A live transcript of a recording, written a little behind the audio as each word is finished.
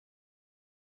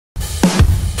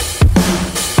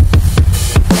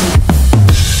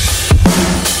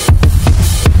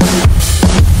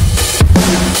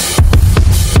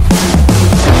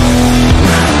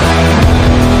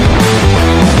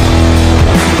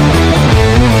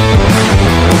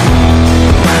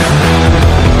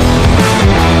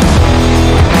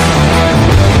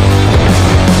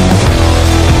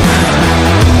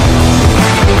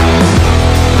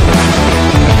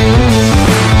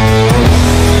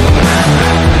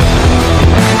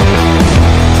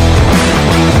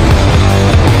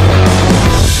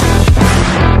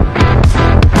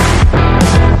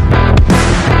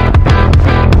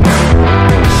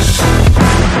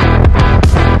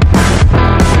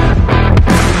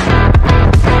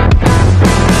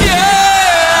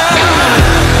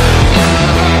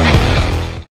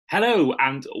Hello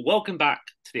and welcome back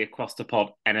to the Across the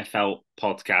Pod NFL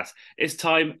podcast. It's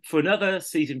time for another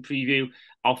season preview,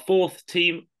 our fourth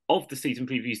team of the season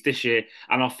previews this year,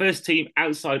 and our first team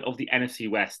outside of the NFC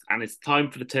West. And it's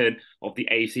time for the turn of the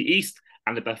AFC East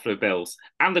and the Buffalo Bills.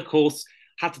 And of course,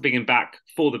 had to bring him back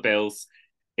for the Bills.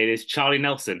 It is Charlie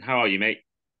Nelson. How are you, mate?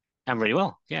 I'm really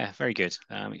well. Yeah, very good.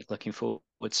 Looking forward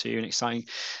to an exciting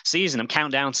season. I'm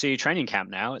counting down to training camp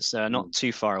now. It's not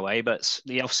too far away, but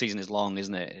the off season is long,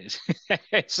 isn't it?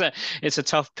 It's a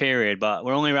tough period, but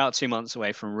we're only about 2 months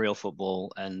away from real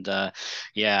football, and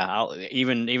yeah,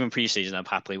 even preseason, I'll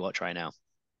happily watch right now.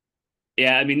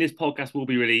 Yeah, I mean, this podcast will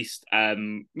be released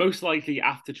most likely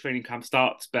after training camp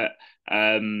starts, but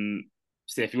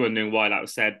see if you're wondering why that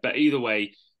was said. But either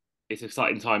way, it's an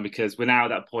exciting time because we're now at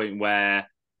that point where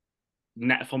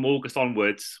from August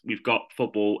onwards, we've got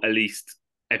football at least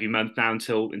every month now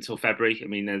until February. I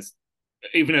mean, there's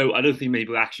even though I don't think many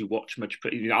people actually watch much.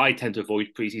 I tend to avoid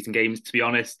preseason games, to be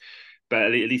honest. But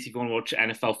at least if you want to watch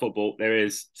NFL football, there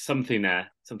is something there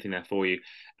for you.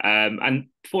 And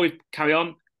before we carry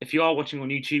on, if you are watching on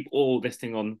YouTube or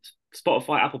listening on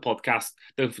Spotify, Apple Podcasts,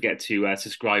 don't forget to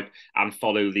subscribe and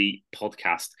follow the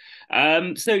podcast.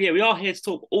 So yeah, we are here to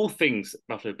talk all things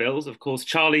Buffalo Bills. Of course,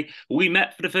 Charlie, we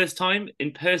met for the first time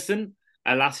in person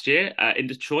last year in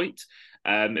Detroit.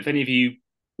 If any of you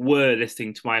were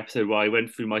listening to my episode where I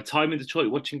went through my time in Detroit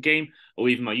watching a game, or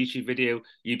even my YouTube video,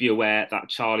 you'd be aware that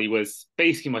Charlie was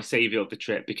basically my savior of the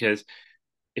trip. Because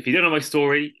if you don't know my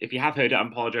story, if you have heard it, I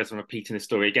apologize for repeating the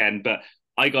story again. But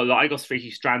I got freaky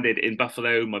stranded in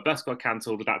Buffalo. My bus got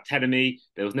cancelled without telling me.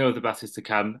 There was no other buses to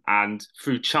come, and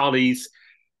through Charlie's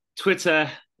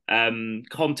Twitter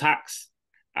contacts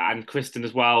and Kristen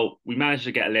as well, we managed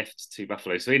to get a lift to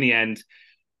Buffalo. So in the end,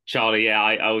 Charlie, yeah,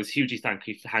 I was hugely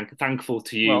thankful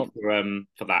to you Well,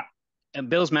 for that. and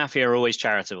Bills Mafia are always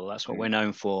charitable. That's what we're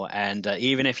known for. And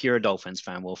even if you're a Dolphins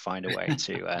fan, we'll find a way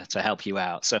to help you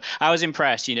out. So I was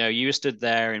impressed. You know, you stood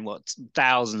there in what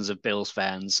thousands of Bills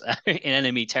fans in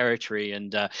enemy territory,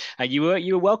 and you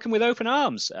were welcomed with open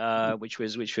arms, which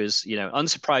was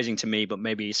unsurprising to me, but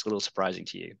maybe it's a little surprising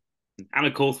to you. And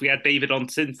of course, we had David on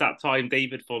since that time.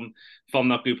 David from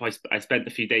that group I spent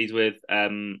a few days with.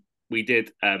 We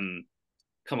did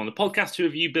come on the podcast to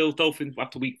review Bills Dolphins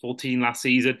after week 14 last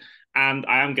season. And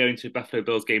I am going to a Buffalo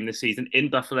Bills game this season in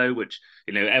Buffalo, which,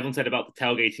 everyone said about the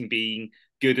tailgating being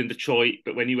good in Detroit,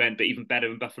 but when you went, but even better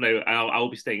in Buffalo, I'll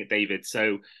be staying at David.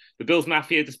 So the Bills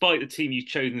Mafia, despite the team you've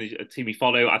chosen, a team you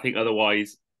follow, I think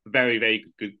otherwise, very, very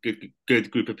good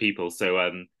group of people.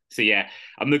 So yeah,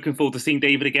 I'm looking forward to seeing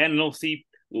David again. And obviously,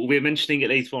 we're mentioning it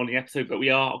later on in the episode, but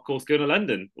we are, of course, going to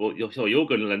London. Or you're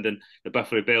going to London, the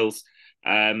Buffalo Bills.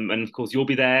 And of course, you'll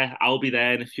be there. I'll be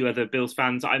there, and a few other Bills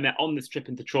fans I met on this trip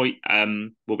in Detroit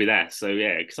will be there. So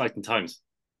yeah, exciting times.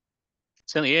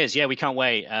 Certainly is. Yeah, we can't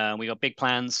wait. We got big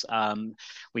plans.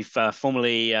 We've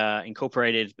formally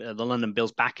incorporated the London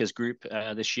Bills Backers Group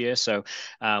this year. So,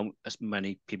 as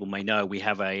many people may know, we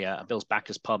have a Bills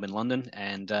Backers pub in London,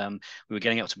 and we were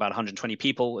getting up to about 120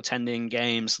 people attending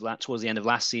games towards the end of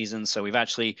last season. So, we've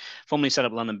actually formally set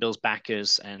up London Bills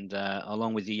Backers, and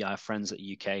along with the friends at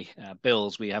UK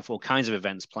Bills, we have all kinds of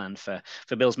events planned for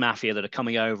Bills Mafia that are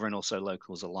coming over and also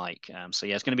locals alike. So,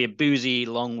 yeah, it's going to be a boozy,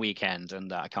 long weekend,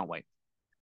 and I can't wait.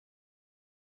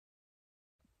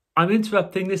 I'm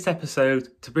interrupting this episode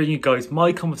to bring you guys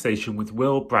my conversation with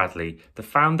Will Bradley, the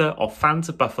founder of Fans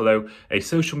of Buffalo, a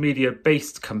social media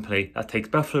based company that takes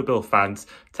Buffalo Bill fans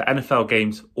to NFL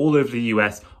games all over the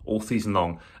US all season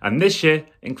long. And this year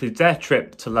includes their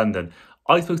trip to London.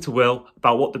 I spoke to Will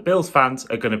about what the Bills fans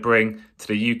are going to bring to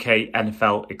the UK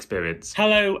NFL experience.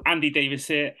 Hello, Andy Davis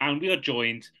here, and we are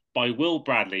joined by Will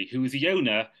Bradley, who is the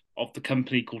owner of the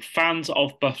company called Fans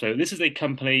of Buffalo. This is a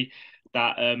company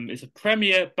that is a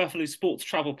premier Buffalo sports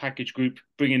travel package group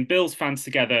bringing Bills fans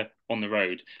together on the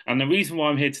road. And the reason why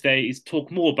I'm here today is to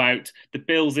talk more about the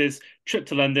Bills' trip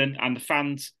to London and the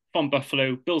fans from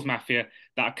Buffalo, Bills Mafia,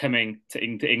 that are coming to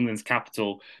England's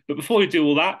capital. But before we do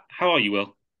all that, how are you,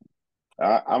 Will?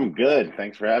 I'm good.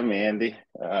 Thanks for having me, Andy.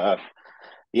 Yeah,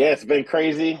 it's been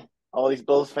crazy. All these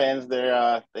Bills fans,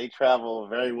 they travel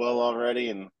very well already,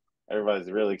 and everybody's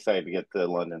really excited to get to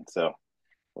London. So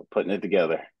we're putting it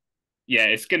together. Yeah,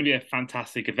 it's going to be a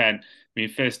fantastic event. I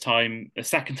mean,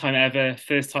 second time ever,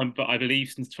 first time, but I believe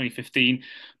since 2015.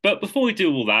 But before we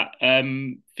do all that,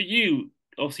 for you,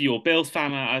 obviously you're a Bills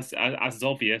fan, as is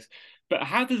obvious. But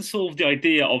how did sort of the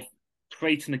idea of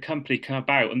creating a company come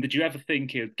about, and did you ever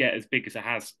think it would get as big as it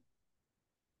has?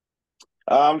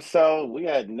 So we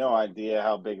had no idea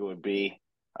how big it would be.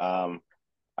 Um,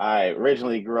 I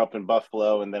originally grew up in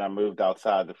Buffalo, and then I moved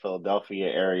outside the Philadelphia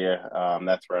area.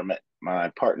 That's where I met my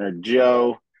partner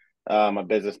Joe, my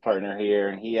business partner here,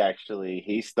 and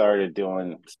he started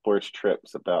doing sports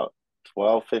trips about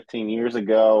 12, 15 years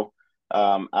ago,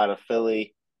 out of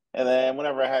Philly. And then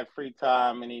whenever I had free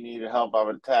time and he needed help, I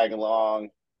would tag along.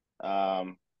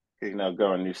 Going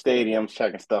to new stadiums,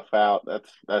 checking stuff out.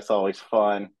 That's always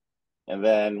fun. And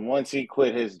then once he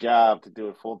quit his job to do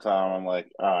it full time, I'm like,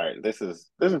 all right, this is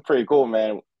pretty cool,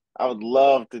 man. I would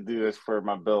love to do this for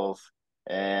my Bills,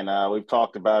 and we've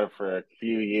talked about it for a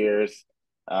few years.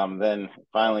 Then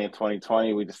finally in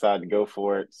 2020, we decided to go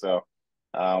for it. So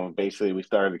basically, we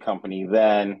started the company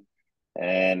then,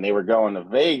 and they were going to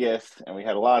Vegas, and we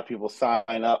had a lot of people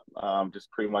sign up,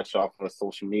 just pretty much off of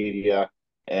social media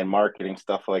and marketing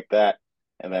stuff like that.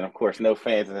 And then, of course, no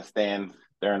fans in the stands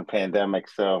during the pandemic,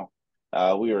 so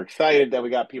we were excited that we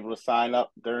got people to sign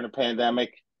up during the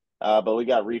pandemic, but we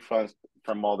got refunds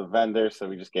from all the vendors, so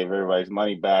we just gave everybody's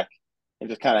money back and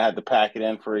just kind of had to pack it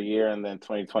in for a year. And then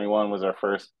 2021 was our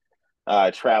first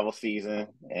travel season,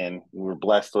 and we were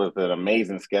blessed with an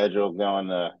amazing schedule going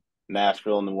to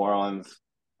Nashville, New Orleans,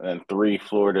 and then 3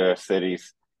 Florida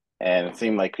cities. And it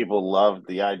seemed like people loved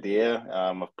the idea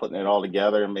of putting it all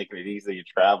together and making it easy to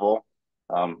travel.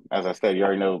 As I said, you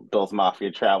already know Bill's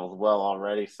Mafia travels well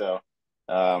already, so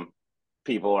um,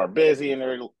 people are busy in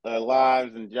their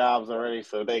lives and jobs already,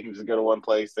 so they can just go to one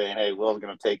place saying, "Hey, Will's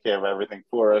going to take care of everything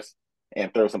for us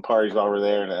and throw some parties over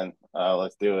there, and then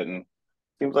let's do it." And it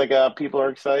seems like people are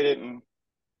excited and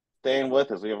staying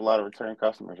with us. We have a lot of return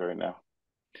customers right now.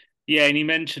 Yeah, and you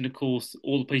mentioned, of course,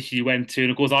 all the places you went to,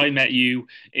 and of course, I met you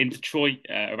in Detroit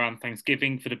around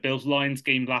Thanksgiving for the Bills Lions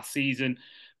game last season.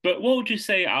 But what would you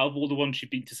say out of all the ones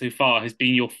you've been to so far has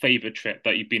been your favorite trip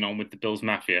that you've been on with the Bills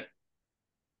Mafia?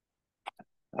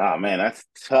 Oh man, that's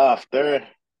tough. There's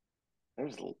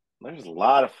there's a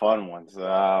lot of fun ones.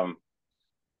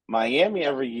 Miami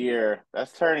every year,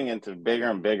 that's turning into bigger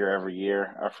and bigger every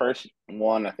year. Our first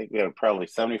one, I think we had probably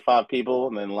 75 people,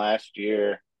 and then last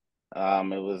year, it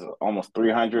was almost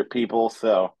 300 people.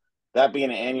 So that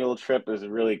being an annual trip is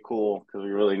really cool because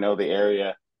we really know the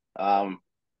area. Um,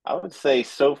 I would say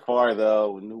so far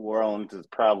though, New Orleans is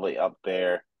probably up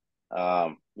there.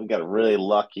 We got really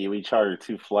lucky. We chartered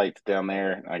 2 flights down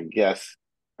there. I guess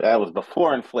that was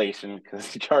before inflation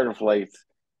because charter flights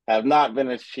have not been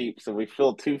as cheap. So we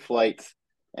filled 2 flights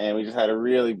and we just had a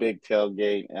really big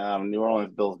tailgate. New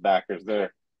Orleans Bills backers,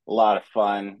 they're a lot of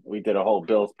fun. We did a whole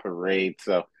Bills parade.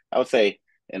 So I would say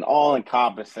an all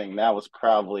encompassing, that was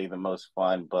probably the most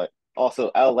fun. But also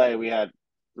LA, we had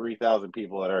 3,000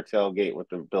 people at our tailgate with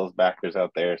the Bills backers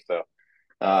out there. So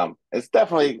it's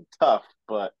definitely tough,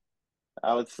 but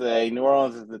I would say New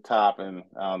Orleans is the top, and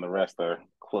the rest are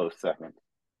close second.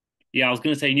 Yeah, I was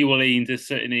going to say New Orleans is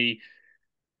certainly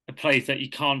a place that you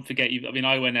can't forget. I mean,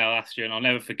 I went there last year, and I'll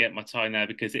never forget my time there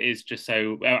because it is just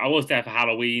so. I was there for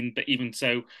Halloween, but even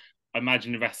so, I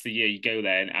imagine the rest of the year you go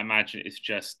there, and I imagine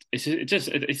it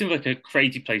seems like a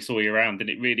crazy place all year round, and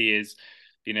it really is.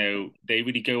 They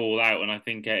really go all out, and I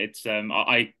think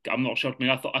I'm not sure. I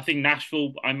mean, I think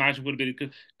Nashville, I imagine, would have been a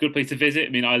good place to visit. I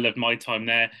mean, I loved my time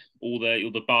there, all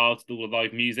the bars, all the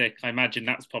live music. I imagine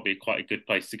that's probably quite a good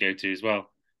place to go to as well.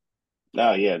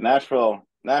 No, yeah, Nashville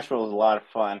is a lot of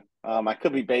fun. I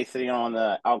could be basing it on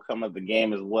the outcome of the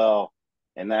game as well.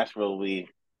 In Nashville, we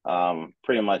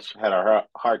pretty much had our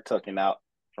heart taken out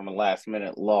from a last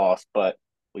minute loss, but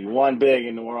we won big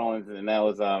in New Orleans, and that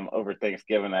was over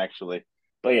Thanksgiving actually.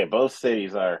 But yeah, both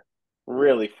cities are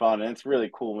really fun, and it's really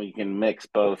cool when you can mix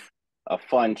both a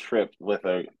fun trip with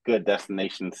a good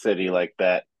destination city like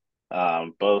that.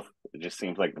 Both it just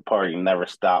seems like the party never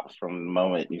stops from the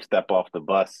moment you step off the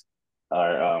bus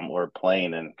or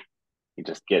plane, and you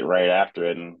just get right after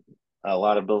it. And a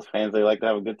lot of Bills fans, they like to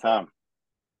have a good time.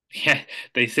 Yeah,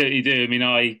 they certainly do. I mean,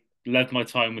 I loved my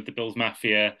time with the Bills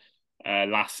Mafia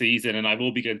last season, and I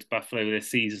will be going to Buffalo this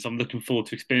season. So I'm looking forward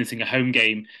to experiencing a home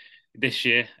game this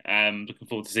year. Looking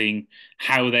forward to seeing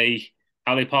how they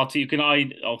party.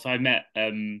 I met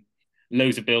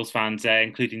loads of Bills fans there,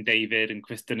 including David and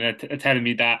Kristen, are telling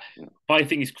me that if I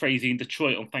think it's crazy in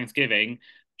Detroit on Thanksgiving,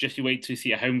 just you wait to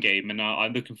see a home game, and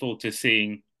I'm looking forward to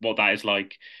seeing what that is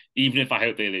like, even if I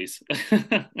hope they lose.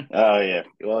 Oh yeah,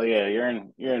 well yeah, you're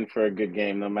in for a good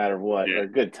game no matter what, Yeah. or a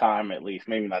good time at least.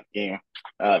 Maybe not the game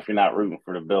if you're not rooting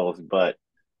for the Bills, but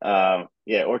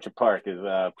yeah, Orchard Park is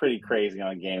pretty crazy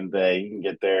on game day. You can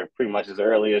get there pretty much as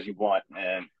early as you want,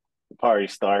 and the party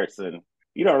starts, and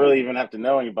you don't really even have to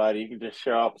know anybody. You can just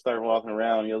show up, start walking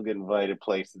around, you'll get invited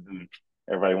places, and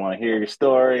everybody want to hear your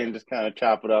story and just kind of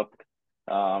chop it up.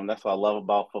 That's what I love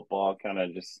about football, kind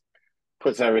of just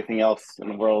puts everything else in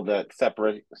the world that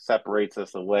separates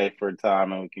us away for a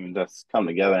time, and we can just come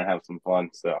together and have some fun.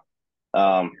 So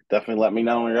definitely let me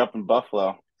know when you're up in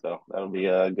Buffalo. So that'll be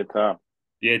a good time.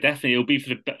 Yeah, definitely. It'll be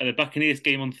for the Buccaneers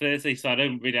game on Thursday, so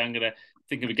I'm going to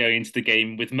think of going into the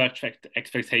game with much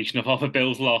expectation of a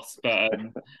Bills loss, but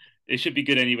it should be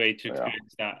good anyway to Yeah.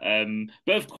 experience that.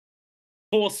 But of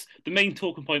course, the main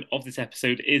talking point of this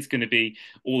episode is going to be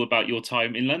all about your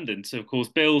time in London. So, of course,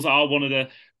 Bills are one of the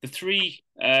three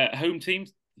home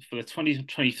teams for the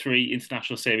 2023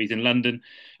 International Series in London.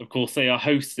 Of course, they are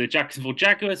hosts the Jacksonville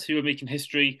Jaguars, who are making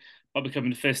history by becoming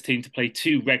the first team to play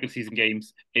two regular season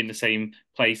games in the same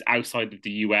place outside of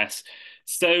the US.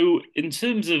 So, in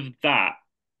terms of that,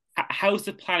 how's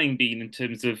the planning been in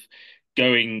terms of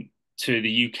going to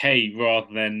the UK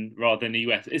rather than the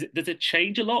US? Does it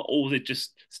change a lot, or is it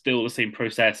just still the same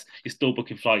process? You're still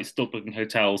booking flights, still booking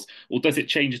hotels, or does it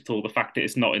change at all the fact that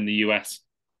it's not in the US?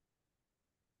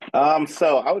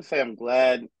 So I would say I'm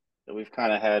glad that we've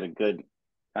kind of had a good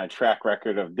kind of track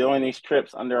record of doing these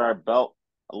trips under our belt.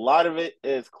 A lot of it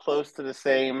is close to the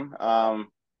same,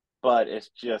 but it's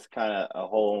just kind of a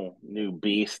whole new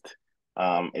beast.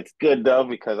 It's good though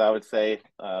because I would say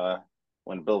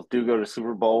when Bills do go to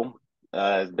Super Bowl,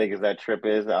 as big as that trip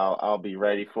is, I'll be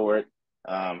ready for it.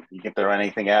 You can throw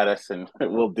anything at us and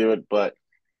we'll do it. But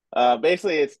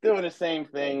basically, it's doing the same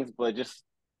things, but just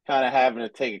kind of having to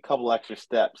take a couple extra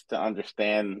steps to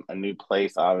understand a new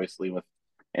place. Obviously, with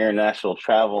international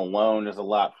travel alone, there's a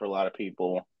lot for a lot of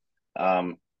people,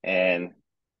 and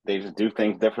they just do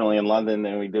things differently in London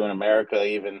than we do in America.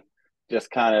 Even just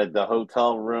kind of the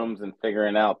hotel rooms and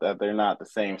figuring out that they're not the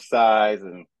same size,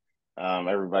 and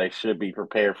everybody should be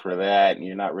prepared for that. And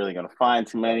you're not really going to find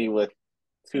too many with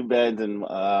two beds and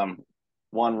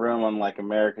one room. Unlike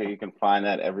America, you can find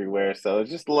that everywhere. So it's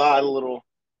just a lot of little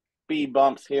speed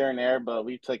bumps here and there, but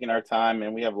we've taken our time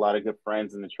and we have a lot of good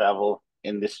friends in the travel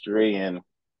industry. And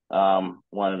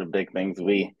one of the big things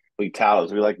we tout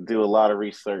is we like to do a lot of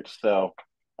research. So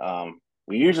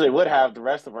we usually would have the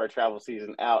rest of our travel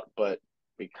season out, but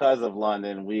because of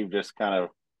London, we've just kind of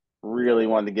really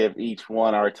wanted to give each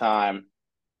one our time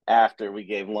after we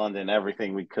gave London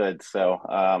everything we could.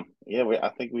 So yeah, I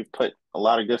think we've put a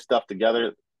lot of good stuff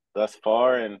together thus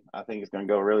far, and I think it's going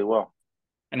to go really well.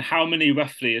 And how many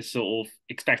roughly is sort of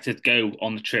expected to go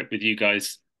on the trip with you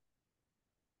guys?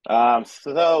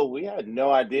 So we had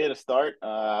no idea to start.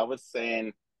 I was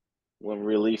saying when we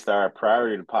released our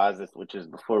priority deposits, which is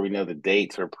before we know the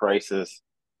dates or prices,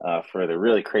 for the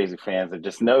really crazy fans that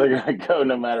just know they're going to go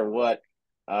no matter what.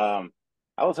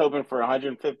 I was hoping for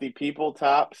 150 people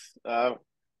tops,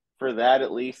 for that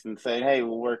at least, and saying, hey,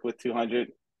 we'll work with 200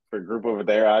 for a group over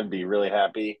there. I'd be really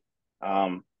happy.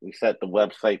 We set the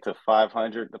website to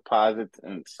 500 deposits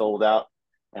and sold out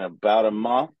in about a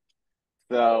month.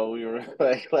 So we were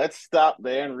like, let's stop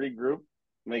there and regroup,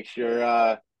 make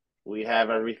sure we have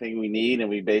everything we need. And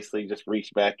we basically just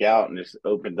reached back out and just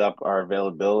opened up our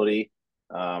availability.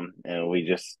 And we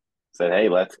just said, hey,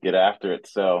 let's get after it.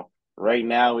 So right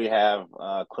now we have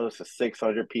close to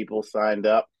 600 people signed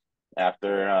up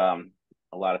after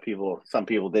a lot of people, some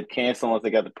people did cancel once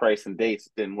they got the price and dates.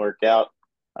 It didn't work out.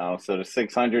 So the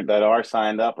 600 that are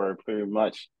signed up are pretty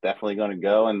much definitely going to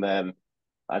go. And then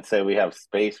I'd say we have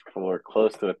space for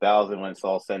close to 1,000 when it's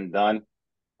all said and done.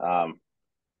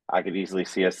 I could easily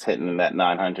see us hitting that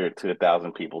 900 to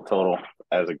 1,000 people total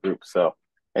as a group. So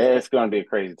it's going to be a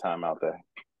crazy time out there.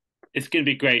 It's going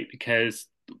to be great because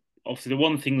obviously the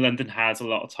one thing London has a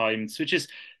lot of times, which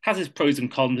has its pros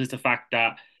and cons, is the fact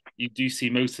that you do see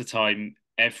most of the time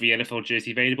every NFL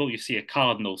jersey available. You see a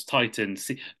Cardinals, Titans,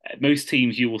 most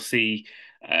teams you will see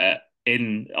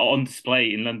in on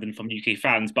display in London from UK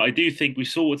fans. But I do think we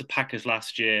saw with the Packers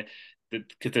last year that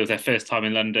because it was their first time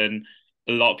in London,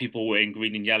 a lot of people were in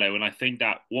green and yellow. And I think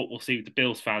that what we'll see with the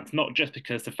Bills fans, not just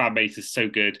because the fan base is so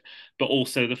good, but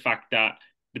also the fact that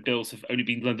the Bills have only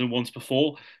been to London once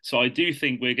before. So I do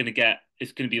think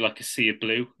it's going to be like a sea of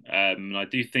blue. And I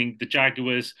do think the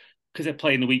Jaguars, because they're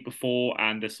playing the week before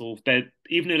and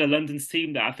even though they're London's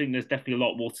team, that I think there's definitely a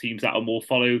lot more teams that are more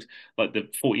followed, like the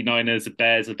 49ers, the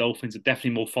Bears, the Dolphins are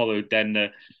definitely more followed than the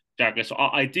Jaguars. So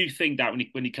I do think that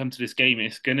when you come to this game,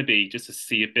 it's going to be just a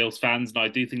sea of Bills fans. And I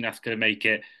do think that's going to make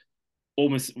it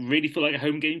almost really feel like a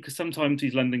home game, because sometimes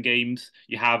these London games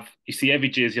you see every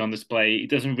jersey on display. It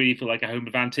doesn't really feel like a home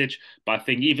advantage. But I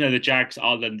think even though the Jags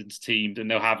are London's team and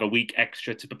they'll have a week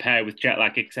extra to prepare with jet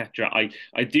lag, etc.,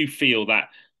 I do feel that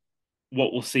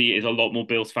what we'll see is a lot more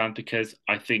Bills fans, because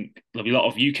I think there'll be a lot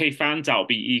of UK fans that will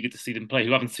be eager to see them play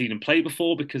who haven't seen them play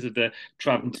before because of the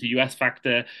traveling to US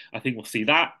factor. I think we'll see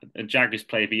that. And Jaguars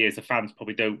play every year, so fans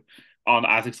probably don't aren't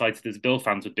as excited as Bill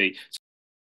fans would be.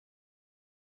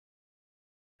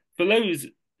 For those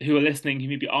who are listening who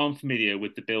maybe aren't familiar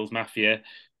with the Bills Mafia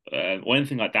or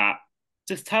anything like that,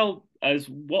 just tell us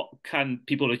what can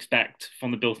people expect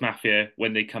from the Bills Mafia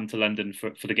when they come to London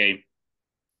for the game.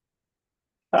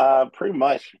 Pretty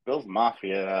much Bill's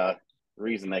Mafia. The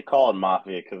reason they call it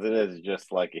Mafia because it is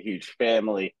just like a huge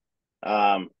family.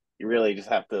 You really just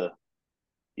have to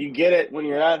you get it when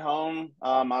you're at home.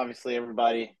 Obviously,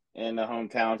 everybody in the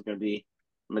hometown is going to be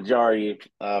majority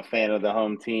fan of the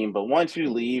home team. But once you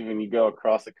leave and you go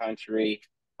across the country,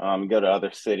 you go to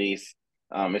other cities,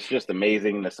 it's just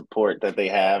amazing the support that they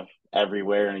have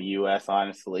everywhere in the U.S.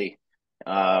 Honestly,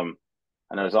 I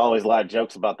know there's always a lot of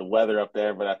jokes about the weather up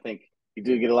there, but I think you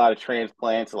do get a lot of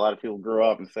transplants. A lot of people grow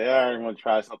up and say, "All right, I want to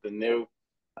try something new,"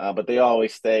 but they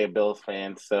always stay a Bills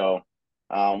fan. So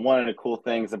one of the cool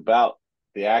things about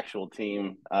the actual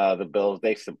team, the Bills,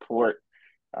 they support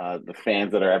the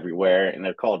fans that are everywhere, and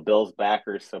they're called Bills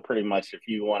backers. So pretty much, if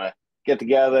you want to get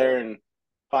together and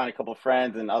find a couple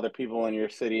friends and other people in your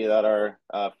city that are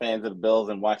fans of the Bills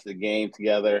and watch the game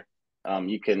together,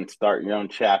 you can start your own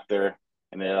chapter,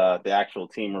 and the actual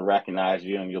team will recognize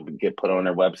you, and you'll get put on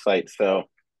their website. So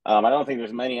I don't think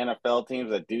there's many NFL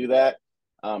teams that do that.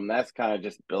 That's kind of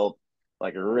just built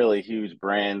like a really huge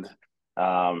brand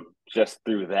just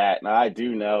through that. Now, I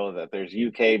do know that there's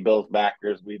UK Bills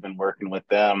backers. We've been working with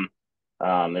them.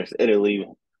 There's Italy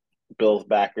Bills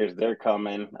backers. They're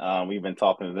coming. We've been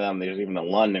talking to them. There's even a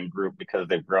London group because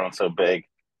they've grown so big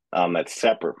that's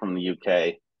separate from the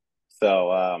UK.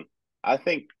 So I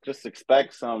think just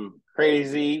expect some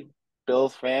crazy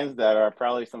Bills fans that are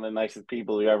probably some of the nicest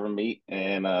people you ever meet.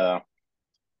 And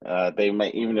they may,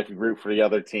 even if you root for the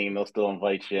other team, they'll still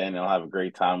invite you and they'll have a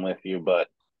great time with you. But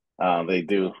they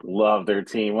do love their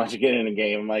team. Once you get in the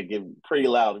game, it might get pretty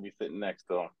loud to be sitting next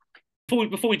to them.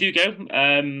 Before we do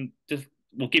go, just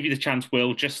we'll give you the chance,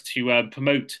 Will, just to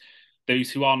promote those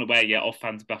who aren't aware yet of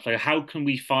Fans of Buffalo. How can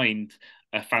we find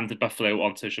Fans of Buffalo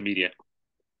on social media?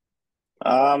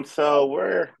 So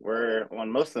we're on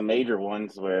most of the major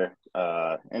ones. We're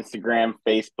Instagram,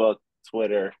 Facebook,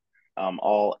 Twitter,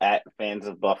 all at Fans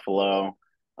of Buffalo.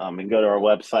 You can go to our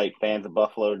website,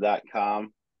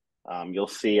 fansofbuffalo.com. You'll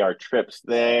see our trips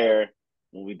there.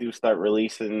 When we do start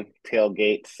releasing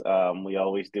tailgates, we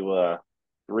always do a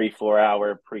 3-4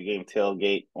 hour pregame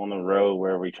tailgate on the road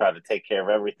where we try to take care of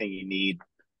everything you need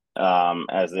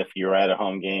as if you're at a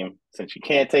home game. Since you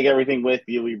can't take everything with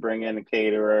you, we bring in a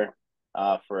caterer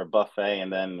for a buffet,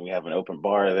 and then we have an open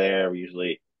bar there. We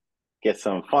usually get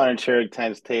some furniture,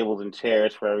 tents, tables, and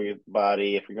chairs for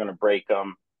everybody. If you're going to break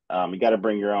them, you got to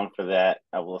bring your own for that,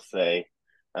 I will say.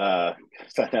 I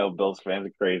know Bills fans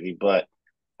are crazy, but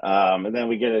and then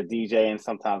we get a DJ and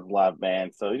sometimes a live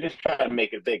band. So we just try to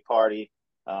make a big party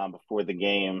before the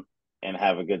game and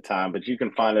have a good time. But you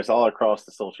can find us all across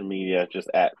the social media, just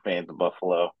at Fans of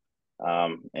Buffalo.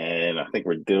 And I think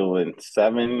we're doing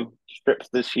 7 strips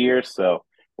this year, so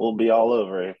we'll be all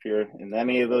over. If you're in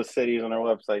any of those cities on our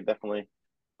website, definitely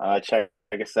check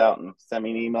us out and send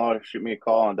me an email or shoot me a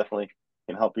call, and definitely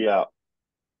can help you out.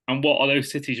 And what are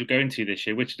those cities you're going to this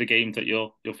year? Which are the games that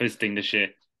you're visiting this year?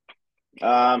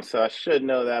 So I should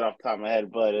know that off the top of my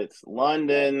head, but it's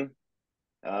London,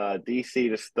 DC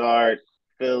to start,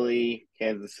 Philly,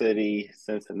 Kansas City,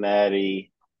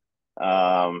 Cincinnati.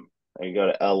 You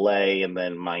go to LA and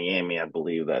then Miami, I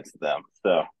believe that's them.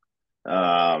 So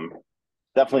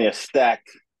definitely a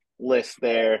stacked list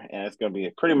there, and it's going to be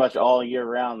pretty much all year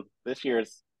round. This year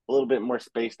it's a little bit more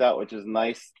spaced out, which is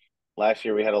nice. Last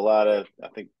year we had a lot of, I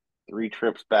think, 3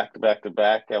 trips back to back to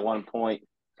back at one point,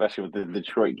 especially with the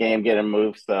Detroit game getting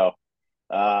moved. So,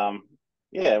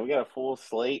 yeah, we got a full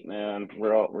slate, and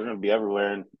we're going to be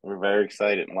everywhere, and we're very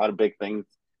excited. A lot of big things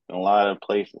in a lot of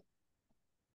places.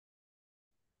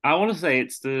 I want to say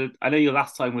I know your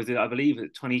last time was, I believe,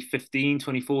 2015,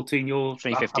 2014, your last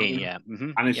 2015, time. yeah.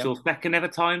 Mm-hmm. And it's Yep. your second ever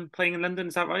time playing in London,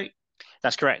 is that right?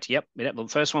 That's correct. Yep. The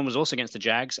first one was also against the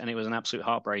Jags, and it was an absolute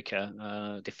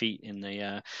heartbreaker defeat in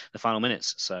the final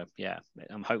minutes. So yeah,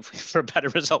 I'm hoping for a better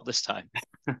result this time.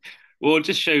 Well, it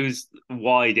just shows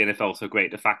why the NFL is so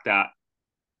great. The fact that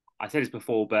I said this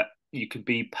before, but you could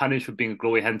be punished for being a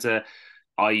glory hunter,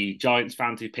 i.e., Giants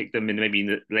fans who picked them in maybe in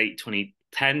the late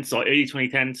 2010s or early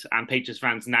 2010s, and Patriots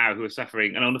fans now who are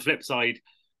suffering. And on the flip side,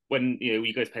 when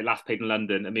you guys played in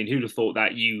London, I mean, who'd have thought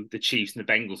that the Chiefs and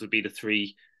the Bengals would be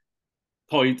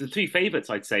probably the 3 favourites,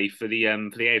 I'd say, for the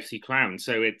AFC crown.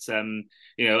 So it's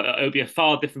it'll be a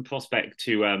far different prospect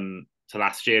to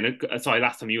last year. And,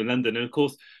 last time you were in London, and of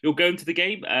course you're going to the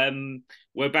game.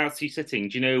 Whereabouts are you sitting?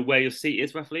 Do you know where your seat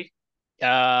is roughly?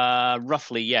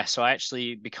 Roughly, yes. Yeah.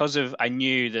 So I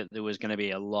knew that there was going to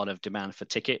be a lot of demand for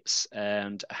tickets,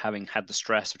 and having had the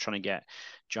stress of trying to get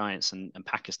Giants and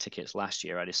Packers tickets last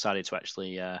year, I decided to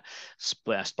actually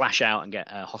splash out and get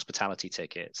a hospitality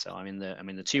ticket. So I'm in the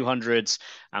 200s.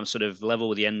 I'm sort of level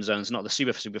with the end zones, not the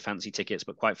super fancy tickets,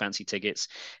 but quite fancy tickets.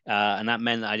 And that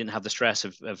meant that I didn't have the stress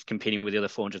of competing with the other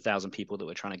 400,000 people that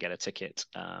were trying to get a ticket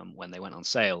when they went on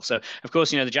sale. So of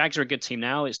course, the Jags are a good team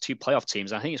now. It's two playoff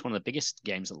teams. I think it's one of the biggest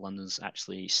games that London's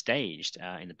actually staged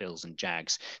in the Bills and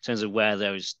Jags in terms of where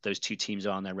those two teams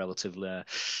are and their relative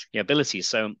abilities.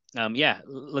 So yeah,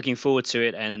 looking forward to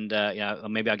it, and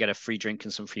maybe I'll get a free drink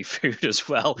and some free food as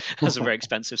well as a very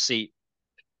expensive seat.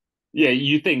 Yeah,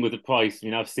 you think with the price. I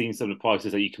mean, I've seen some of the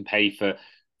prices that you can pay for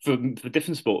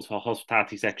different sports for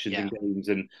hospitality sections and Yeah. games,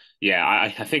 and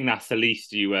yeah, I think that's the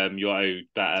least you're owed.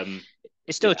 But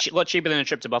It's still a lot cheaper than a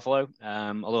trip to Buffalo,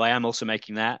 although I am also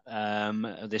making that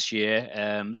this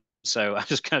year. So I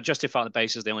just kind of justify on the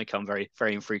basis they only come very,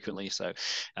 very infrequently. So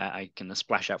I can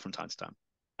splash out from time to time.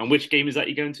 and which game is that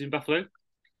you're going to in Buffalo?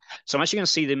 So I'm actually going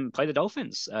to see them play the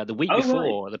Dolphins. The week Oh right.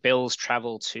 before, the Bills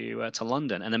travel to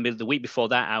London, and then the week before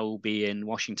that, I will be in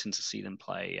Washington to see them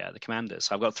play the Commanders.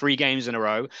 So I've got 3 games in a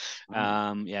row.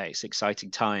 Yeah, it's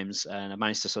exciting times, and I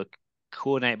managed to sort of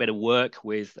coordinate a bit of work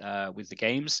with the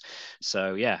games.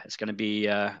 So yeah, it's going to be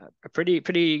a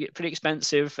pretty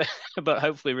expensive, but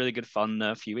hopefully really good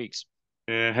fun few weeks.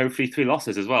 Hopefully 3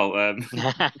 losses as well.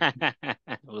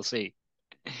 We'll see.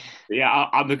 Yeah,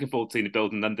 I'm looking forward to seeing the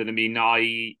build in London. I mean,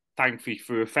 I thankfully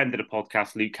through a friend of the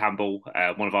podcast, Luke Campbell,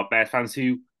 one of our Bears fans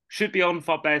who should be on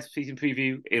for our Bears season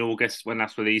preview in August when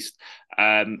that's released.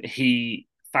 He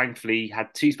thankfully had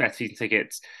 2 spare season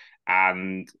tickets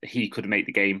and he couldn't make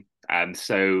the game.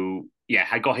 So yeah,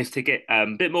 I got his ticket. A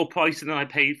bit more pricey than I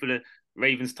paid for the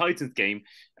Ravens Titans game,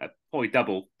 probably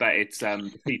double, but it's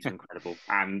the seats are incredible.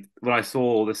 And when I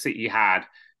saw the seat he had,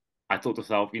 I thought to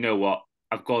myself, you know what?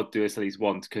 I've got to do this at least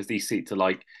once because these seats are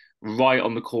like right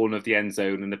on the corner of the end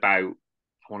zone and about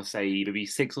I want to say maybe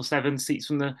 6 or 7 seats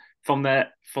from the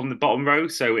bottom row.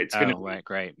 So it's gonna Oh, right,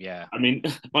 great, yeah. I mean,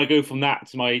 if I go from that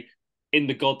to my in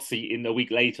the God seat in a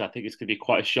week later, I think it's gonna be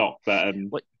quite a shock. But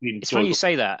Well, it's funny you enjoyable.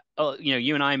 say that. Oh,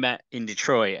 you and I met in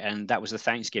Detroit, and that was the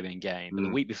Thanksgiving game. But the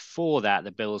Mm. week before that,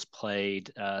 the Bills played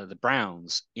the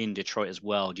Browns in Detroit as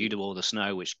well, due to all the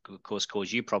snow, which of course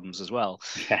caused you problems as well.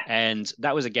 Yeah. And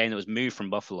that was a game that was moved from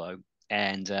Buffalo,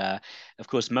 and of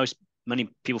course, many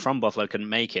people from Buffalo couldn't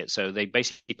make it, so they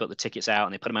basically put the tickets out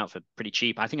and they put them out for pretty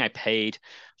cheap. I think I paid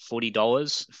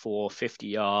 $40 for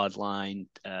 50-yard line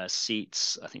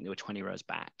seats. I think they were 20 rows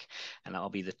back, and that'll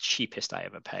be the cheapest I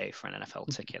ever pay for an NFL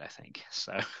ticket, I think.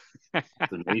 So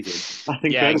That's amazing.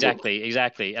 That's yeah, incredible.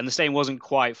 exactly. And the stadium wasn't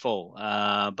quite full,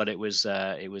 but it was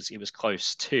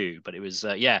close too. But it was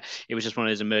just one of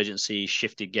those emergency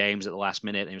shifted games at the last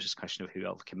minute. And it was just a question of who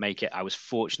else can make it. I was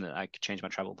fortunate I could change my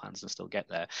travel plans and still get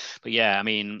there. But yeah, I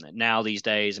mean, now these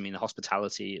days, I mean, the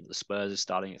hospitality at the Spurs is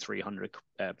starting at £300,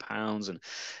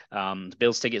 and the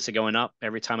Bills tickets are going up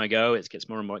every time I go. It gets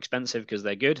more and more expensive because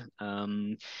they're good.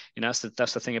 That's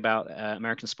the thing about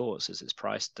American sports is it's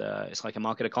priced. It's like a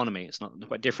market economy. It's not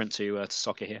quite different to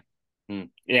soccer here.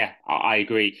 Yeah, I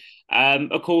agree.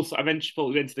 Of course, I mentioned before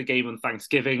we went to the game on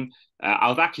Thanksgiving. I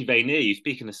was actually very near you.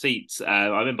 Speaking of seats, I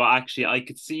remember actually I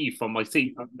could see you from my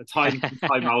seat at the time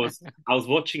I was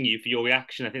watching you for your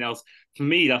reaction. I think that was for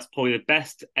me that's probably the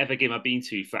best ever game I've been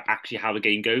to for actually how the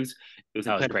game goes. It was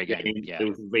an That was a incredible great game. game. Yeah. It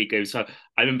was a great game. So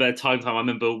I remember at time I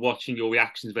remember watching your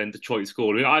reactions when Detroit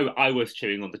scored. I mean, I was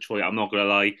cheering on Detroit. I'm not gonna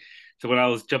lie. So when I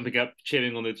was jumping up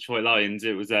cheering on the Detroit Lions,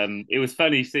 it was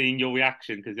funny seeing your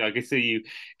reaction because I could see you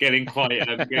getting quite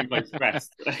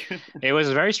stressed. It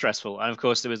was very stressful, and of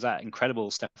course there was that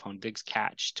incredible Stefon Diggs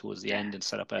catch towards the end and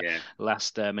set up a Yeah.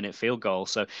 last minute field goal.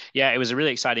 So yeah, it was a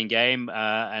really exciting game,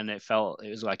 and it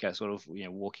was like a sort of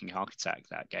walking heart attack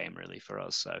that game really for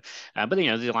us. So, but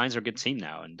the Lions are a good team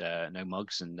now, and no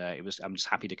mugs, and I'm just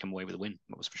happy to come away with a win.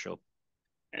 That was for sure.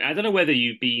 I don't know whether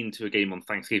you've been to a game on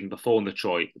Thanksgiving before in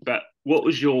Detroit, but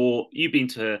you've been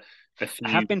to a I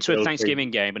have few been to a Bills games.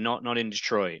 Thanksgiving game, but not in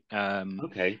Detroit.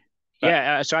 Okay. But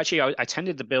Yeah, so actually, I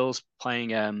attended the Bills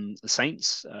playing the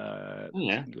Saints. oh, I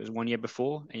yeah. think it was one year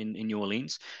before in New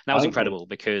Orleans. And that was Okay. incredible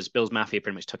because Bills Mafia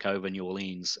pretty much took over New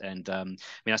Orleans, and I mean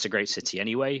that's a great city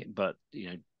anyway. But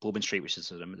Bourbon Street, which is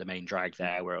sort of the main drag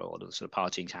there, where all the sort of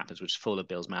partying happens, which is full of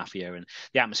Bills Mafia, and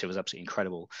the atmosphere was absolutely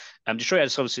incredible. Detroit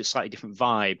has obviously a slightly different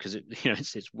vibe because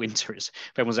it's winter,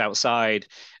 everyone's outside.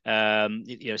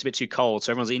 It's a bit too cold,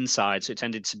 so everyone's inside, so it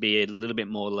tended to be a little bit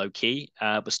more low key,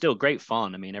 but still great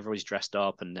fun. I mean, everybody's dressed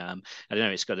up, and I don't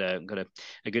know, it's got a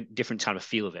good different type of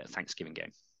feel of it. A Thanksgiving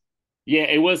game. Yeah,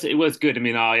 it was good. I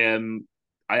mean,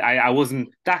 I wasn't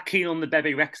that keen on the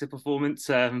Bebe Rexha performance,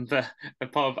 but a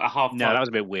part of a half No, time. that was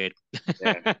a bit weird.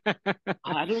 Yeah.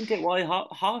 I don't get why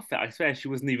half it. I swear she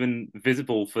wasn't even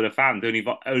visible for the fans,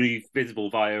 only visible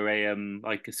via a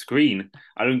like a screen.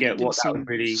 I don't It get didn't what that was seem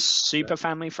really. super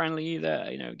family friendly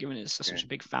either, given it's Yeah. such a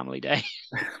big family day.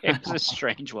 It was a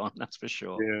strange one, that's for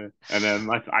sure. Yeah, and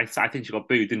I think she got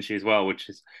booed, didn't she, as well, which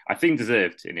is I think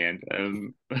deserved in the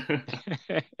end.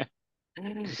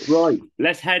 Right,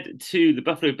 let's head to the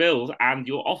Buffalo Bills and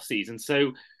your off season.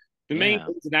 So the main Yeah.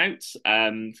 ins and outs.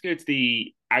 Let's go to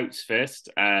the outs first.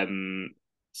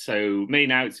 So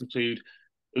main outs include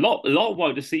a lot of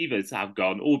wide receivers have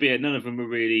gone, albeit none of them were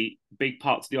really big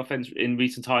parts of the offense in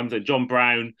recent times. Like John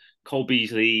Brown, Cole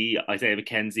Beasley, Isaiah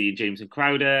McKenzie, and Jameson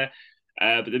Crowder.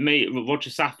 But the main Roger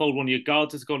Saffold, one of your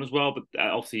guards, has gone as well. But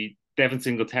obviously Devin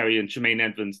Singletary and Tremaine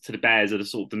Edmonds to the Bears are the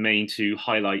sort of the main two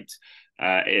highlight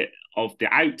of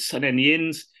the outs, and then the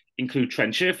ins include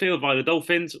Trent Sherfield via the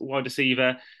Dolphins, wide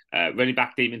receiver, running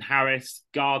back Damon Harris,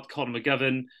 guard Connor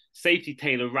McGovern, safety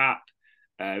Taylor Rapp,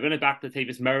 running back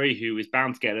Latavius Murray, who is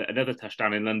bound to get another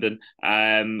touchdown in London,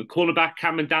 cornerback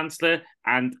Cameron Dantzler,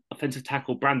 and offensive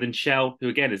tackle Brandon Shell, who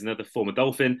again is another former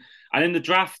Dolphin. And in the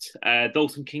draft,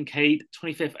 Dalton Kincaid,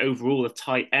 25th overall, a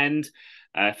tight end.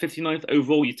 59th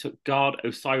overall, you took guard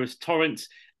Osiris Torrance,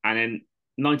 and then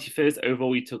 91st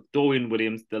overall, you took Dorian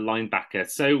Williams, the linebacker.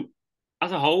 So,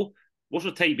 as a whole, what's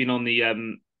your take been on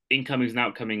the incomings and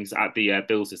outcomings at the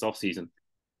Bills this offseason?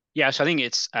 Yeah, so I think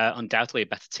it's undoubtedly a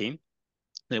better team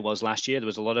than it was last year. There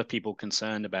was a lot of people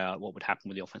concerned about what would happen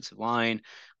with the offensive line.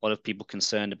 A lot of people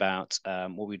concerned about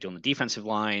what we do on the defensive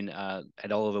line.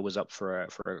 Ed Oliver was up for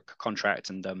a contract,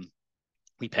 and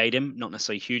we paid him, not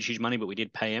necessarily huge money, but we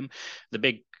did pay him. The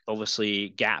big, obviously,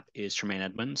 gap is Tremaine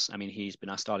Edmonds. I mean, he's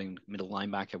been our starting middle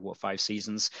linebacker, what, 5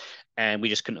 seasons, and we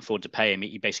just couldn't afford to pay him.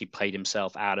 He basically played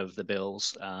himself out of the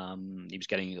Bills. He was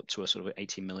getting up to a sort of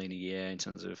 18 million a year in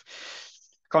terms of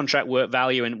contract work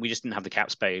value, and we just didn't have the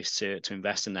cap space to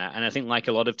invest in that. And I think, like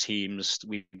a lot of teams,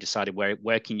 we decided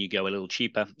where can you go a little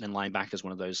cheaper, and linebackers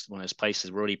one of those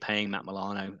places. We're already paying Matt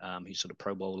Milano, who's sort of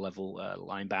Pro Bowl level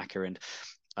linebacker, and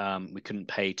we couldn't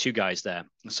pay two guys there.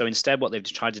 So instead, what they've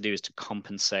tried to do is to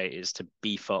compensate, is to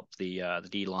beef up the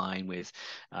D line with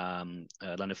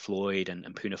Leonard Floyd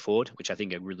and Puna Ford, which I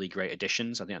think are really great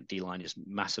additions. I think that D line is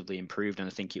massively improved, and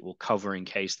I think it will cover in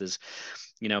case there's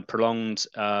prolonged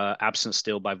absence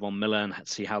still by Von Miller, and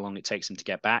see how long it takes him to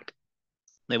get back.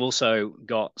 They've also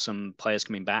got some players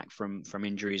coming back from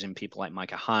injuries, and people like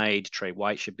Micah Hyde, Trey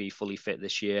White should be fully fit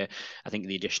this year. I think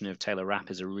the addition of Taylor Rapp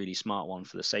is a really smart one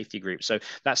for the safety group. So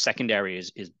that secondary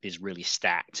is really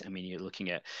stacked. I mean, you're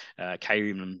looking at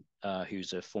Kyrie,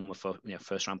 who's a former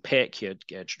first round pick. You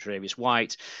had Tre'Davious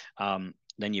White.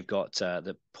 Then you've got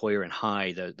the Poyer and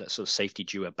Hyde, the sort of safety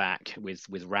duo back with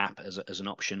Rapp as an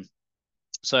option.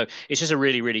 So it's just a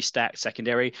really, really stacked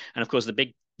secondary. And of course, the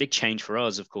big change for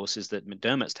us, of course, is that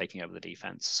McDermott's taking over the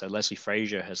defense. So Leslie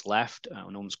Frazier has left.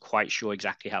 No one's quite sure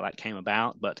exactly how that came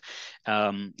about, but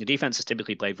the defense has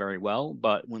typically played very well,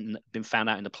 but when been found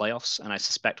out in the playoffs, and I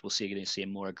suspect we'll see a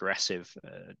more aggressive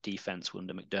defense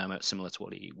under McDermott, similar to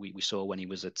what we saw when he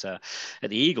was at the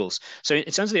Eagles. So in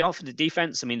terms of the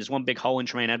defense, I mean, there's one big hole in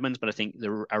Tremaine Edmonds, but I think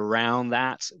around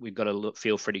that we've got to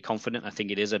feel pretty confident. I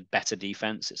think it is a better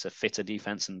defense. It's a fitter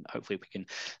defense, and hopefully we can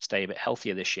stay a bit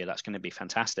healthier this year. That's going to be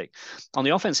fantastic. On the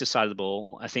offensive side of the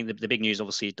ball, I think the big news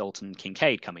obviously is Dalton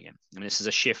Kincaid coming in. I mean, this is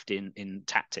a shift in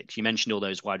tactics. You mentioned all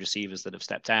those wide receivers that have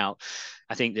stepped out.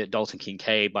 I think that Dalton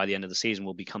Kincaid by the end of the season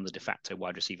will become the de facto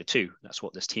wide receiver too. That's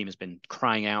what this team has been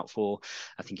crying out for.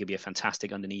 I think he'll be a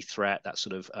fantastic underneath threat, that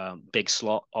sort of big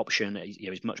slot option.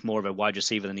 He's much more of a wide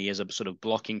receiver than he is a sort of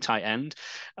blocking tight end.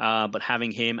 But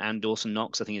having him and Dawson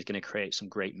Knox, I think, is going to create some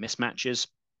great mismatches.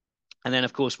 And then,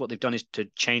 of course, what they've done is to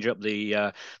change up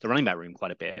the running back room quite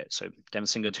a bit. So Devin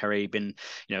Singletary been,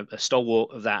 a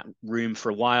stalwart of that room for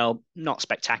a while. Not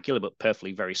spectacular, but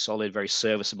perfectly very solid, very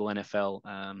serviceable NFL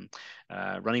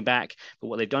running back. But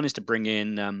what they've done is to bring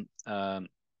in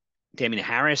Damian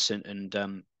Harris and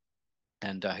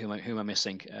who am I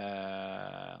missing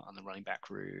on the running back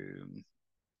room?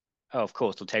 Oh, of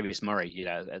course, Latavius Murray,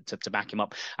 to back him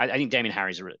up. I think Damian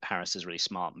Harris is a really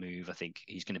smart move. I think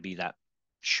he's going to be that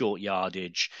short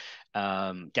yardage,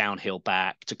 downhill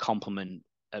back to complement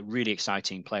a really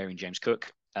exciting player in James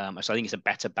Cook. So I think it's a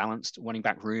better balanced running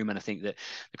back room. And I think that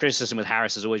the criticism with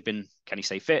Harris has always been, can he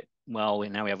stay fit? Well,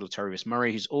 now we have Latavius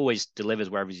Murray, who's always delivers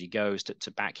wherever he goes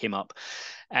to back him up.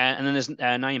 And then there's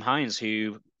Nyheim Hines,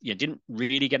 who didn't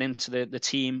really get into the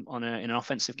team in an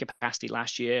offensive capacity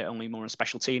last year, only more on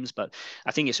special teams. But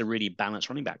I think it's a really balanced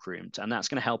running back room, and that's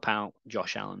going to help out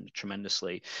Josh Allen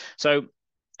tremendously. So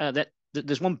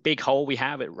there's one big hole we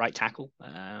have at right tackle.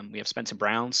 We have Spencer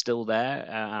Brown still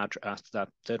there, our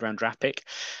third round draft pick.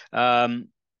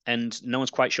 And no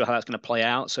one's quite sure how that's going to play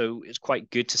out. So it's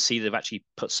quite good to see they've actually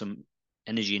put some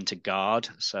energy into guard.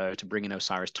 So to bring in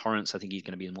Osiris Torrance, I think he's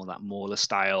going to be more that Mauler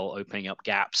style, opening up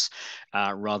gaps,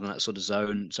 rather than that sort of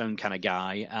zone kind of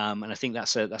guy. And I think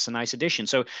that's a nice addition.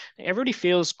 So everybody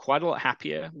feels quite a lot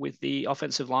happier with the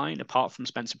offensive line, apart from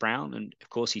Spencer Brown, and of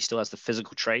course he still has the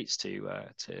physical traits to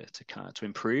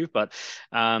improve. But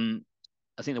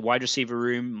I think the wide receiver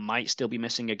room might still be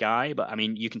missing a guy, but I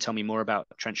mean, you can tell me more about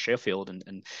Trent Sherfield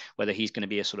and whether he's going to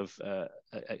be a sort of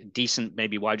a decent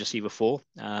maybe wide receiver 4.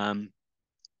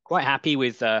 Quite happy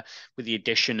with the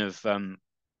addition of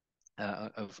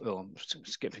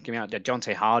skipping out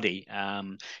Deontay Hardy.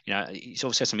 He's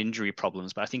obviously had some injury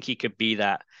problems, but I think he could be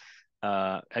that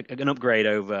an upgrade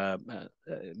over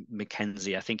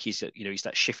McKenzie. I think he's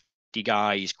that shifty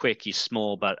guy. He's quick, he's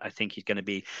small, but I think he's going to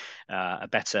be a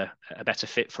better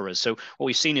fit for us. So what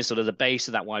we've seen is sort of the base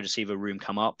of that wide receiver room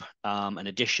come up. An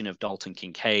addition of Dalton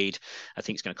Kincaid, I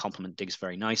think, is going to complement Diggs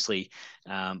very nicely.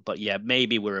 But yeah,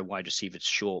 maybe we're a wide receiver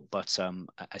short, but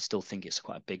I still think it's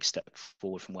quite a big step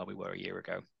forward from where we were a year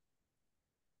ago.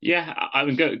 Yeah, I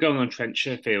mean, going on Trent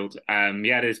Sherfield.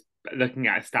 There's looking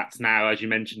at his stats now, as you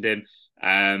mentioned him.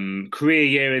 Career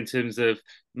year in terms of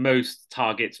most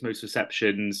targets, most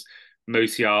receptions,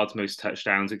 most yards, most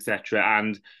touchdowns, etc.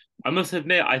 And I must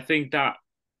admit, I think that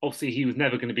obviously he was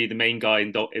never going to be the main guy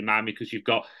in Miami, because you've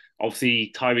got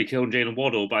obviously Tyreek Hill and Jalen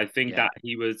Waddle. But I think that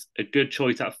he was a good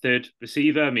choice at third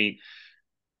receiver. I mean,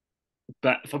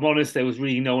 but if I'm honest, there was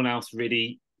really no one else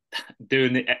really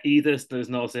doing it either. So there's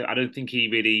no, I don't think he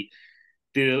really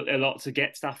did a lot to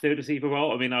get to that third receiver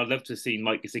role. I mean, I'd love to have seen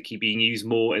Mike Gesicki being used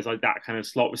more as like that kind of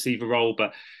slot receiver role,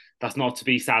 but that's not to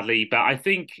be, sadly. But I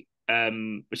think,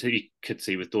 which you could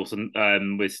see with Dawson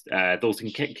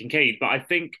Kincaid, but I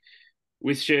think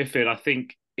with Sherfield, I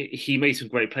think he made some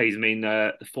great plays. I mean,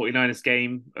 the 49ers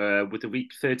game with the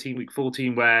week 13, week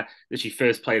 14, where literally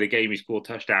first play of the game, he scored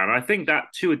a touchdown. And I think that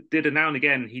Tua did, and now and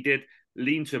again, he did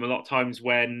lean to him a lot of times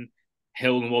when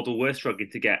Hill and Waddle were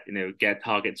struggling to get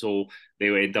targets, or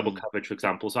they were in double coverage, for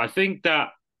example. So I think that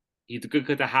he's a good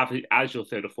guy to have as your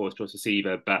third or fourth choice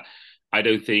receiver, but I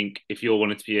don't think if you're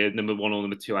wanting to be a number 1 or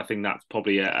number 2, I think that's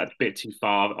probably a bit too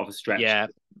far of a stretch. Yeah,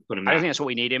 I don't think that's what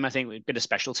we need him. I think a bit of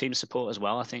special team support as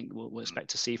well, I think we'll expect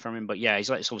to see from him. But yeah, he's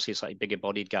obviously a slightly bigger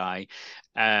bodied guy.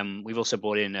 We've also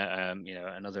brought in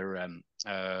another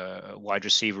wide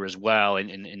receiver as well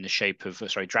in the shape of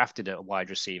drafted a wide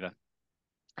receiver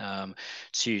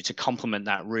to complement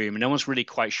that room. And no one's really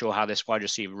quite sure how this wide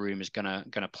receiver room is gonna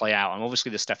play out. And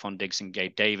obviously the Stefon Diggs and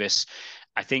Gabe Davis,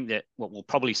 I think that what we'll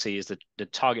probably see is that the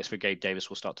targets for Gabe Davis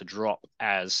will start to drop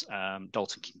as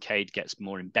Dalton Kincaid gets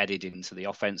more embedded into the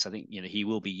offense. I think he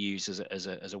will be used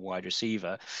as a wide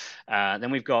receiver.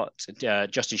 Then we've got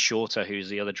Justin Shorter, who's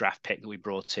the other draft pick that we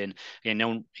brought in.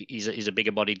 Again, he's a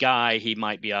bigger bodied guy. He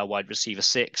might be our wide receiver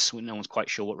 6. No one's quite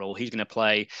sure what role he's going to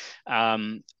play.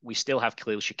 We still have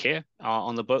Khalil Shakir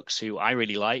on the books, who I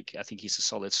really like. I think he's a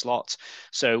solid slot.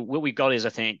 So what we've got is, I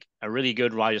think, a really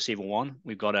good wide receiver 1.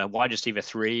 We've got a wide receiver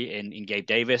 3 in Gabe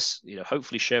Davis.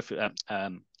 Hopefully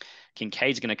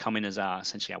Kincaid's going to come in as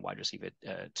essentially our wide receiver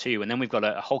 2, and then we've got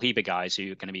a whole heap of guys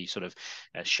who are going to be sort of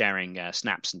sharing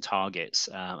snaps and targets.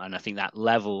 And I think that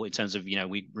level, in terms of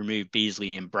we removed Beasley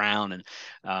and Brown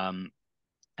and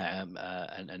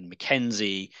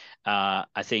McKenzie.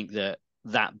 I think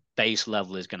that base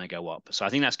level is going to go up. So I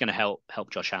think that's going to help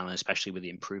Josh Allen, especially with the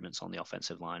improvements on the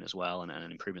offensive line as well,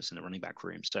 and improvements in the running back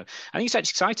room. So I think it's actually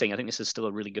exciting. I think this is still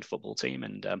a really good football team.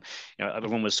 And,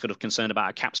 everyone was sort of concerned about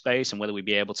our cap space and whether we'd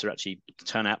be able to actually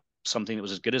turn out something that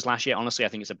was as good as last year. Honestly, I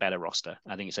think it's a better roster.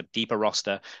 I think it's a deeper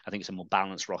roster. I think it's a more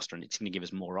balanced roster, and it's going to give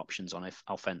us more options on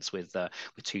offense with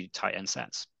 2 tight end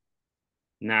sets.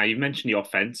 Now, you've mentioned the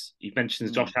offense, you've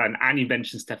mentioned Josh Allen, and you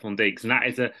mentioned Stefon Diggs, and that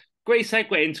is a great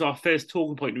segue into our first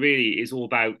talking point. Really, is all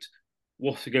about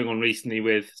what's been going on recently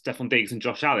with Stefon Diggs and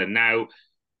Josh Allen. Now,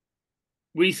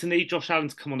 recently, Josh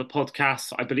Allen's come on the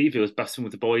podcast. I believe it was Busting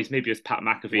with the Boys, maybe it was Pat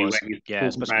McAfee. It's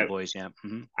Busting with the Boys, yeah.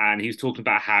 Mm-hmm. And he was talking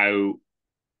about how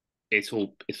it's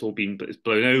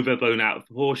blown over, blown out of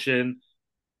proportion.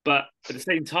 But at the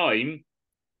same time,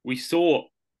 we saw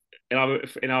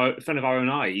in front of our own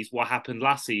eyes what happened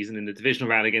last season in the divisional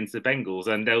round against the Bengals,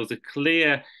 and there was a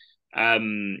clear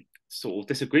sort of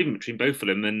disagreement between both of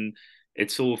them, and it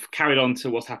sort of carried on to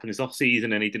what's happened this off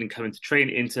season, and he didn't come into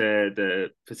the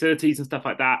facilities and stuff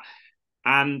like that,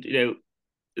 and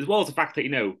as well as the fact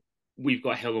that we've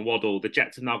got Hill and Waddle, the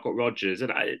Jets have now got Rodgers,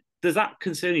 and does that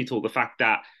concern you at all? The fact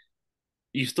that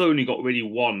you've still only got really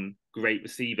one great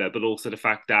receiver, but also the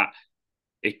fact that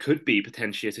it could be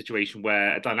potentially a situation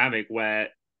where a dynamic where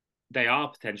they are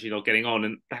potentially not getting on,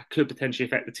 and that could potentially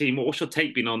affect the team. What's your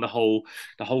take been on the whole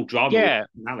drama with Yeah,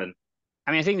 Allen?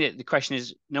 I mean, I think that the question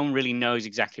is, no one really knows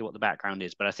exactly what the background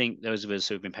is, but I think those of us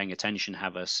who have been paying attention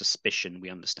have a suspicion we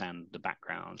understand the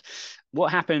background.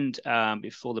 What happened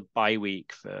before the bye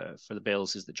week for the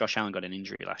Bills is that Josh Allen got an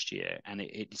injury last year, and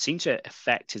it seemed to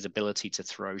affect his ability to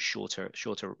throw shorter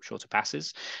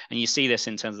passes. And you see this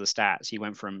in terms of the stats. He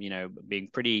went from being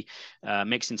pretty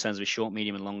mixed in terms of short,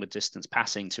 medium, and longer distance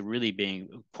passing to really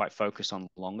being quite focused on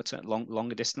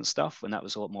longer distance stuff, and that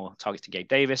was a lot more targets to Gabe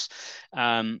Davis.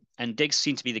 And Diggs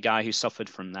seemed to be the guy who suffered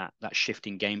from that shift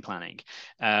in game planning,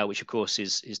 which of course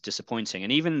is disappointing.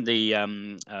 And even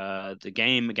the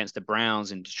game against the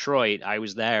Browns in Detroit, I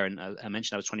was there, and I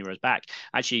mentioned I was 20 rows back.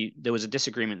 Actually, there was a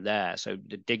disagreement there. So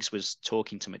Diggs was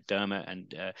talking to McDermott,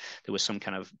 and there was some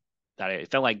kind of that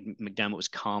it felt like McDermott was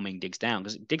calming Diggs down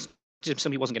because Diggs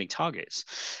simply wasn't getting targets.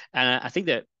 And I think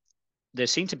that there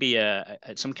seemed to be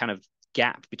some kind of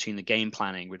gap between the game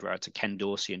planning with regard to Ken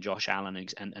Dorsey and Josh Allen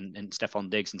and Stefon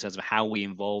Diggs in terms of how we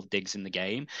involve Diggs in the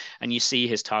game. And you see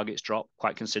his targets drop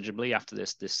quite considerably after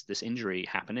this injury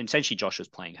happened. And essentially, Josh was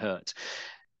playing hurt.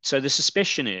 So the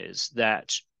suspicion is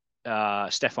that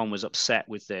Stefon was upset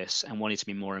with this and wanted to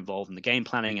be more involved in the game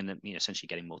planning and essentially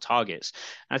getting more targets.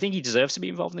 And I think he deserves to be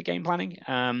involved in the game planning.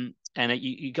 And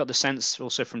you got the sense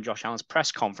also from Josh Allen's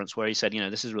press conference where he said,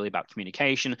 this is really about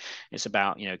communication. It's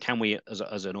about, can we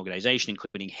as an organization,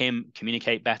 including him,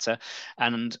 communicate better?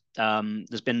 And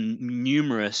there's been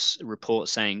numerous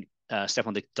reports saying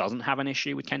Stefon Diggs doesn't have an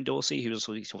issue with Ken Dorsey, who was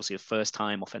obviously a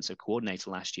first-time offensive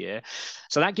coordinator last year.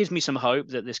 So that gives me some hope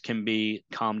that this can be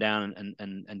calmed down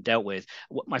and dealt with.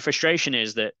 My frustration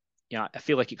is that I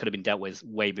feel like it could have been dealt with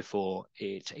way before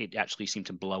it actually seemed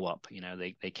to blow up.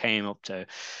 They came up to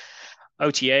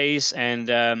OTAs and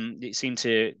it seemed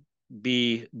to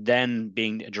be then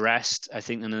being addressed. I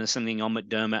think and there's something on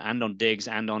McDermott and on Diggs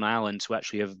and on Allen to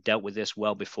actually have dealt with this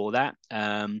well before that.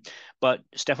 But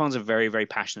Stefon's a very, very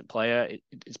passionate player.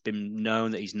 It's been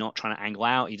known that he's not trying to angle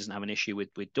out. He doesn't have an issue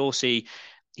with Dorsey.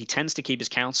 He tends to keep his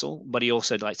counsel, but he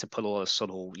also likes to put a lot of sort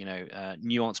of,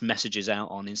 nuanced messages out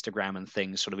on Instagram and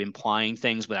things, sort of implying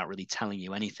things without really telling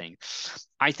you anything.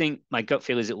 I think my gut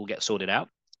feel is it will get sorted out.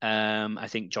 I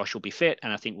think Josh will be fit,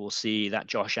 and I think we'll see that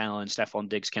Josh Allen, Stefon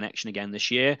Diggs connection again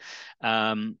this year.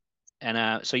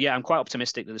 So yeah, I'm quite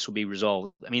optimistic that this will be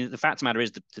resolved. I mean, the fact of the matter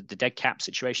is the dead cap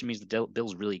situation means the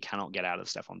Bills really cannot get out of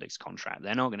Stefon Diggs' contract.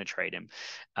 They're not going to trade him.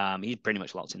 He's pretty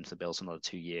much locked into the Bills for another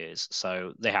 2 years,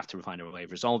 so they have to find a way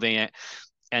of resolving it.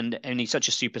 And he's such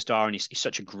a superstar, and he's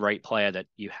such a great player that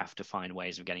you have to find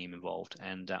ways of getting him involved.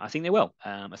 And I think they will.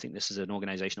 I think this is an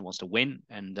organization that wants to win,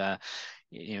 and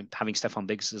having Stefon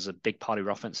Diggs as a big part of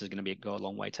your offense is going to go a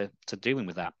long way to dealing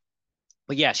with that.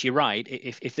 But yes, you're right.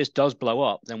 If this does blow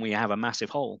up, then we have a massive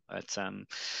hole at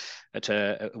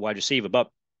a wide receiver. But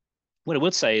what I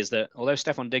would say is that although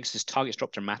Stefon Diggs' targets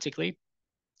dropped dramatically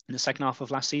in the second half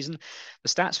of last season, the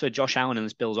stats for Josh Allen and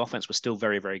this Bills offense were still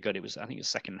very, very good. I think it was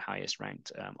second highest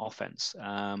ranked offense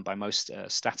by most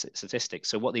statistics.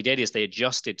 So what they did is they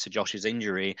adjusted to Josh's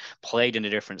injury, played in a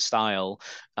different style,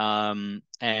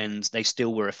 and they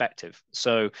still were effective.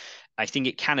 So I think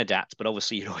it can adapt, but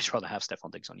obviously you'd always rather have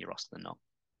Stefon Diggs on your roster than not.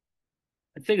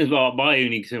 I think as well, my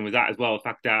only concern with that as well, the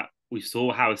fact that we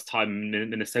saw how his time in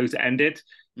Minnesota ended.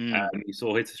 You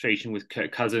saw his situation with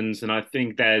Kirk Cousins, and I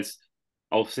think there's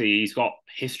obviously he's got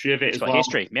history of it as well.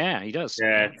 History, yeah, he does.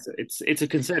 Yeah, it's a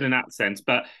concern in that sense.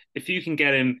 But if you can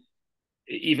get him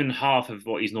even half of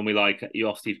what he's normally like, you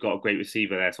obviously have got a great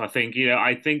receiver there. So I think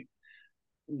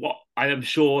what I am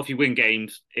sure if you win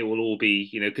games, it will all be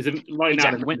because right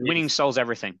exactly. now winning solves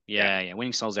everything. Yeah,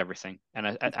 winning solves everything.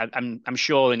 And I'm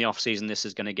sure in the offseason this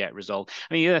is going to get resolved.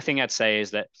 I mean, the other thing I'd say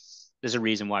is that there's a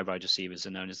reason why wide receivers are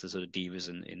known as the sort of divas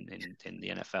in the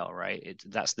NFL, right?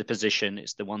 That's the position.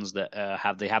 It's the ones that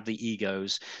have the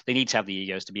egos. They need to have the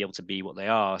egos to be able to be what they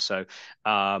are. So,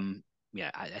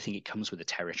 yeah, I think it comes with the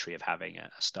territory of having a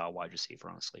star wide receiver,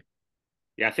 honestly.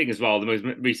 Yeah, I think as well the most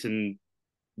recent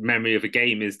memory of a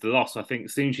game is the loss. I think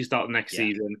as soon as you start the next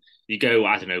season, you go,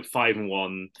 I don't know,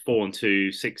 5-1, 4-2,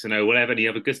 6-0, whatever, and you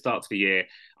have a good start to the year.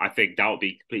 I think that will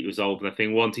be completely resolved. And I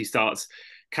think once he starts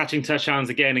catching touchdowns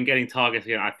again and getting targets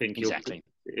again, I think Exactly.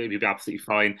 it'll be absolutely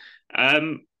fine.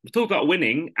 We talk about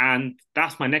winning, and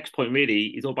that's my next point. Really,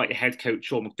 is all about your head coach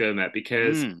Sean McDermott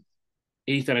because Mm.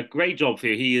 he's done a great job for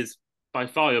you. He is by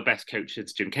far your best coach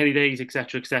since Jim Kelly days,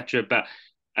 etc., etc. But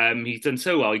he's done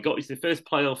so well. He got you to the first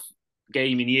playoff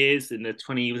game in years in the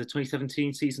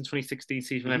 2017 season, 2016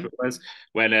 season, whatever it was,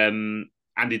 when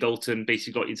Andy Dalton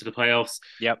basically got you into the playoffs.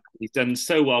 Yep. He's done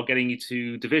so well getting you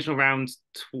to divisional rounds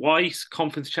twice,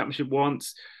 conference championship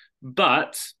once.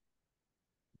 But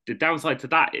the downside to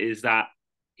that is that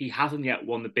he hasn't yet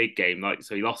won the big game. Like,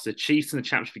 so he lost the Chiefs in the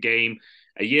championship game.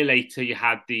 A year later, you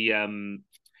had the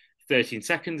 13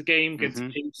 seconds game against the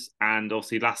Mm-hmm. Chiefs, and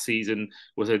obviously last season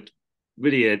was a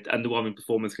really underwhelming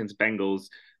performance against the Bengals.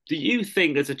 Do you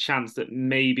think there's a chance that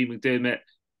maybe McDermott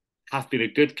has been a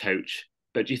good coach,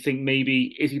 but do you think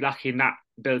maybe is he lacking that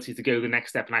ability to go the next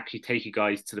step and actually take you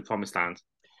guys to the promised land?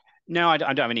 No, I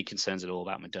don't have any concerns at all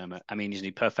about McDermott. I mean, is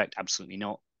he perfect? Absolutely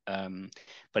not.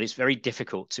 But it's very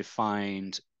difficult to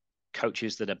find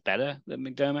coaches that are better than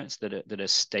McDermott's, that are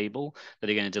stable, that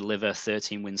are going to deliver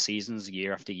 13-win seasons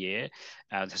year after year.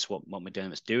 That's what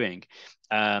McDermott's doing.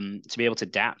 To be able to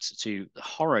adapt to the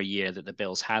horror year that the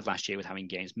Bills had last year with having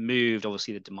games moved,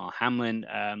 obviously the Damar Hamlin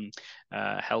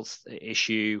health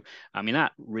issue. I mean,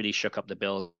 that really shook up the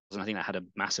Bills. And I think that had a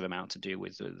massive amount to do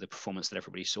with the performance that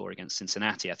everybody saw against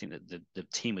Cincinnati. I think that the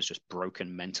team was just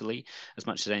broken mentally as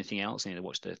much as anything else. And to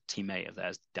watch the teammate of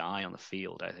theirs die on the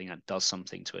field, I think that does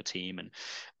something to a team. And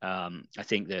I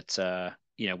think that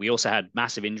we also had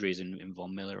massive injuries in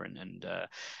Von Miller and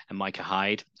Micah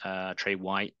Hyde, Trey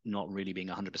White not really being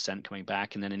 100% coming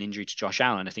back, and then an injury to Josh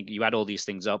Allen. I think you add all these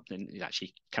things up, and it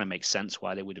actually kind of makes sense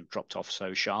why they would have dropped off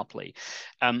so sharply.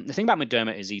 The thing about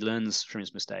McDermott is he learns from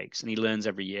his mistakes, and he learns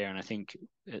every year. And I think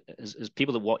as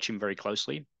people that watch him very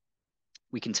closely,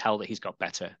 we can tell that he's got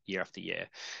better year after year,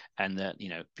 and that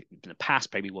in the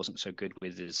past maybe wasn't so good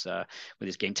with his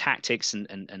game tactics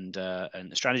and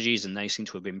strategies, and they seem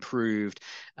to have improved.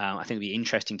 I think it'll be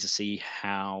interesting to see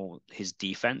how his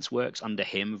defense works under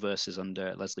him versus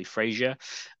under Leslie Frazier.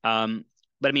 But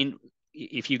I mean,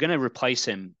 if you're going to replace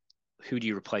him, who do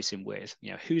you replace him with?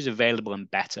 Who's available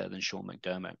and better than Sean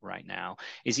McDermott right now?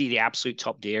 Is he the absolute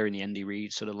top tier in the Andy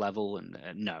Reid sort of level? And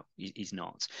no, he's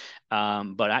not.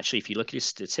 But actually, if you look at his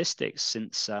statistics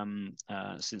since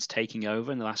taking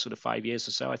over in the last sort of 5 years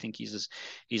or so, I think he's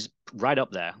right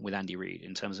up there with Andy Reid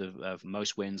in terms of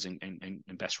most wins and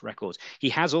best records. He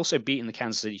has also beaten the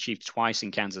Kansas City Chiefs twice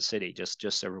in Kansas City, just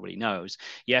so everybody knows.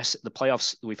 Yes, the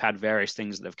playoffs, we've had various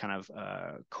things that have kind of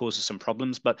caused us some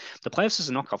problems, but the playoffs is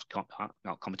a knockoff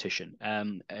competition.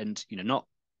 And not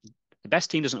the best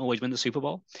team doesn't always win the Super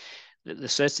Bowl. The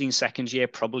 13 seconds year,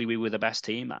 probably we were the best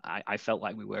team. I felt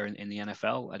like we were in the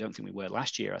NFL. I don't think we were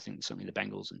last year. I think certainly the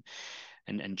Bengals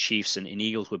and Chiefs and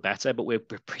Eagles were better, but we're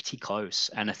pretty close.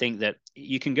 And I think that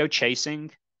you can go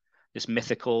chasing this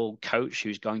mythical coach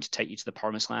who's going to take you to the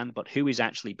promised land, but who is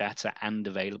actually better and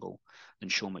available than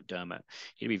Sean McDermott?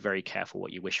 You have to be very careful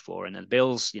what you wish for. And the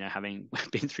Bills, having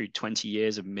been through 20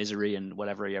 years of misery and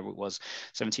whatever it was,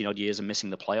 17 odd years of missing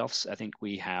the playoffs, I think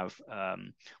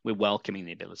we're welcoming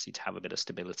the ability to have a bit of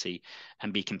stability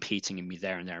and be competing and be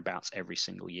there and thereabouts every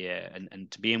single year, and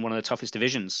to be in one of the toughest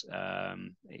divisions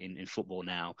in football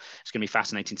now. It's going to be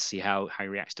fascinating to see how he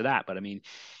reacts to that. But I mean,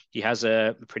 he has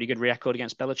a pretty good record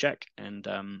against Belichick, and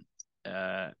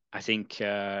I think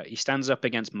he stands up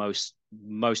against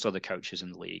most other coaches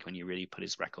in the league when you really put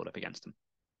his record up against them.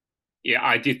 Yeah,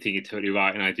 I did think you're totally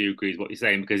right, and I do agree with what you're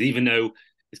saying because even though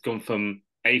it's gone from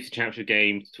AFC Championship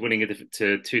game to winning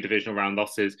to two divisional round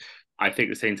losses, I think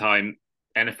at the same time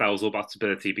NFL is all about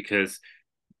stability because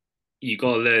you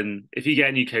got to learn if you get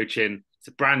a new coach in, it's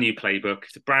a brand new playbook,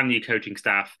 it's a brand new coaching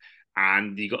staff,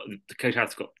 and the coach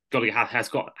has got to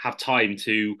have time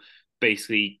to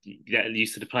basically get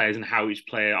used to the players and how each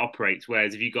player operates.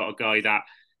 Whereas if you've got a guy that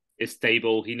is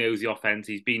stable, he knows the offense,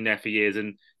 he's been there for years,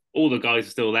 and all the guys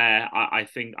are still there, I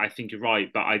think you're right.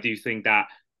 But I do think that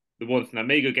the one thing that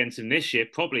may go against him this year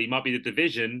probably might be the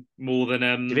division more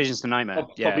than Division's the nightmare.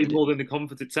 probably more than the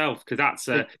conference itself because that's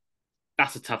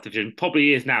a tough division.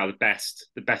 Probably is now the best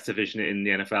division in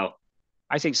the NFL.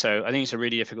 I think so. I think it's a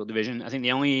really difficult division. I think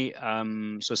the only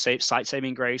sight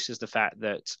saving grace is the fact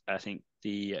that I think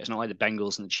it's not like the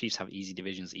Bengals and the Chiefs have easy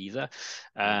divisions either.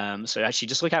 So actually,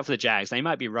 just look out for the Jags. They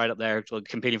might be right up there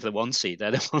competing for the 1 seed.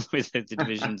 They're the one with the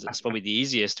divisions that's probably the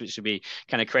easiest, which would be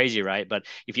kind of crazy, right? But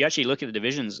if you actually look at the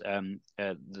divisions,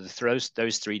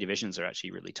 those 3 divisions are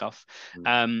actually really tough.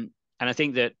 And I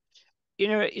think that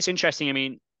it's interesting. I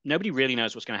mean, nobody really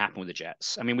knows what's going to happen with the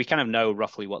Jets. I mean, we kind of know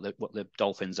roughly what the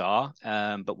Dolphins are,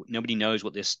 but nobody knows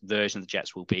what this version of the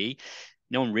Jets will be.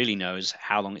 No one really knows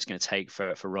how long it's going to take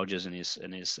for Rodgers and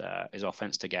his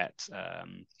offense to get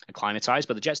acclimatized.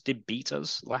 But the Jets did beat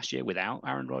us last year without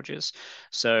Aaron Rodgers,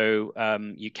 so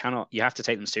you have to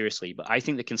take them seriously. But I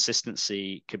think the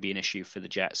consistency could be an issue for the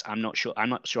Jets. I'm not sure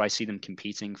I see them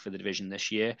competing for the division this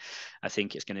year. I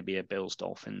think it's going to be a Bills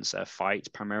Dolphins fight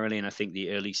primarily, and I think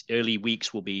the early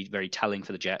weeks will be very telling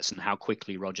for the Jets and how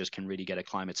quickly Rodgers can really get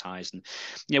acclimatized. And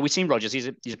we've seen Rodgers; he's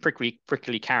a prickly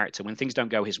character. When things don't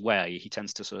go his way, he tends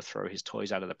to sort of throw his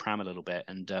toys out of the pram a little bit,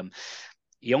 and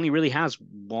he only really has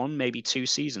one, maybe 2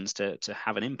 seasons to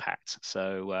have an impact.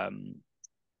 So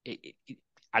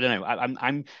I don't know.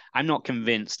 I'm not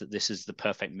convinced that this is the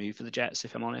perfect move for the Jets.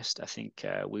 If I'm honest, I think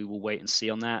we will wait and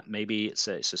see on that. Maybe it's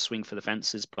a swing for the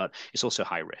fences, but it's also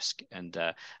high risk. And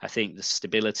I think the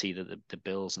stability that the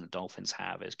Bills and the Dolphins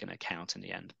have is going to count in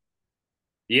the end.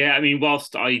 Yeah, I mean,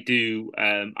 whilst I do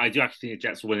actually think the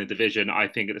Jets will win the division. I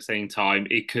think at the same time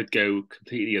it could go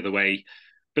completely the other way.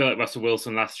 A bit like Russell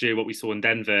Wilson last year, what we saw in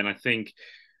Denver, and I think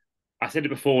I said it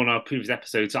before in our previous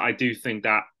episodes. I do think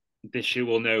that this year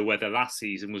we'll know whether last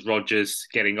season was Rodgers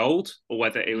getting old or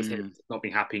whether it was him not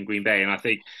being happy in Green Bay. And I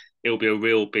think it'll be a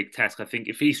real big test. I think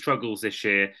if he struggles this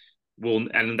year,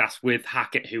 and that's with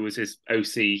Hackett, who was his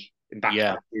OC in back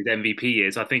to his MVP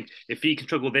years. I think if he can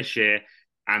struggle this year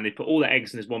and they put all the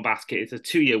eggs in his one basket, it's a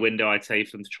 2-year window, I'd say,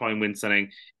 for them to try and win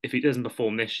something. If he doesn't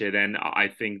perform this year, then I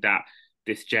think that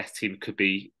this Jets team could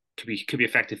be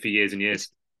effective for years and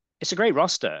years. It's a great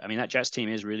roster. I mean, that Jets team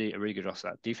is really a really good roster.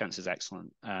 That defense is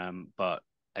excellent. But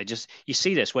you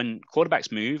see this when quarterbacks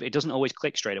move, it doesn't always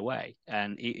click straight away.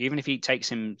 And even if he takes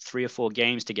him 3 or 4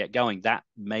 games to get going, that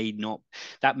may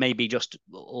be just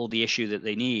all the issue that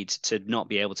they need to not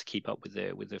be able to keep up with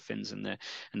the Finns and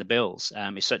the Bills.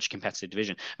 It's such a competitive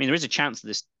division. I mean, there is a chance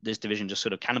that this division just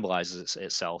sort of cannibalizes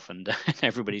itself and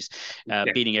everybody's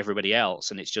beating everybody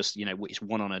else, and it's just it's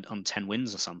 1 on 10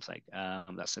 wins or something.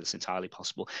 That's entirely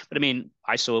possible. But I mean,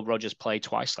 I saw Rodgers play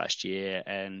twice last year,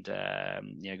 and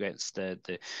against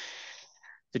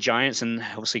the Giants and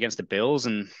obviously against the Bills,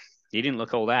 and he didn't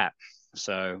look all that.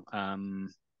 So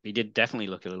he did definitely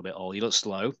look a little bit old. He looked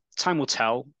slow. Time will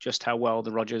tell just how well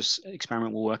the Rodgers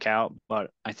experiment will work out,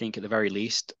 but I think at the very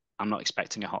least, I'm not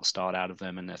expecting a hot start out of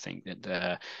them, and I think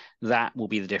that that will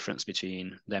be the difference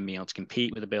between them being able to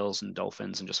compete with the Bills and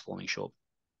Dolphins and just falling short.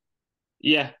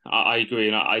 Yeah, I agree,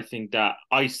 and I think that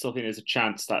I still think there's a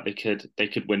chance that they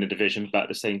could win the division, but at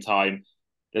the same time,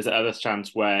 there's another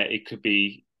chance where it could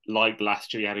be like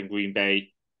last year you had in Green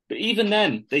Bay. But even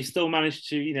then, they still managed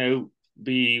to,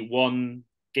 be 1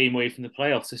 game away from the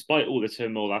playoffs despite all the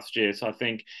turmoil last year. So I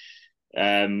think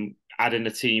adding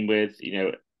a team with,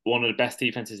 one of the best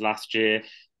defenses last year,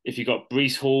 if you got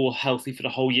Breece Hall healthy for the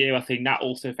whole year, I think that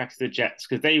also affected the Jets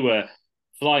because they were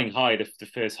flying high the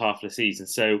first half of the season.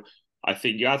 So I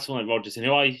think you add someone like Rodgers, and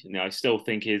who I still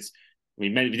think is, I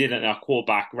mean, we did it in our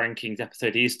quarterback rankings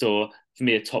episode. He's still, for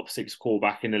me, a top 6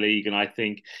 quarterback in the league. And I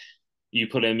think you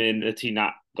put him in a team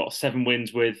that got 7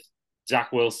 wins with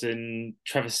Zach Wilson,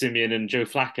 Trevor Siemian, and Joe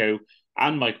Flacco,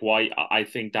 and Mike White. I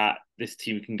think that this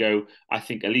team can go, I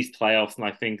think, at least playoffs. And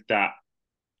I think that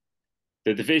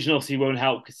the division obviously won't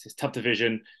help because it's a tough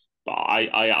division. But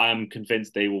I am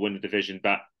convinced they will win the division.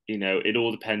 But, it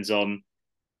all depends on,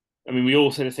 I mean, we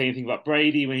all said the same thing about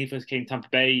Brady when he first came to Tampa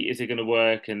Bay. Is it going to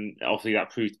work? And obviously that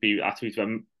proved to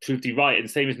be right. And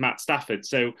same as Matt Stafford.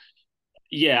 So,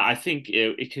 yeah, I think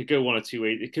it could go 1 or 2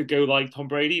 ways. It could go like Tom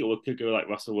Brady or it could go like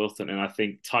Russell Wilson. And I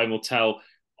think time will tell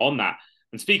on that.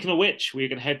 And speaking of which, we're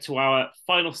going to head to our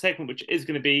final segment, which is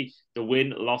going to be the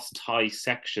win, loss, tie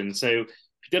section. So if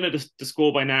you don't know the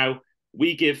score by now,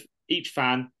 we give each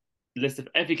fan list of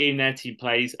every game their team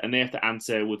plays, and they have to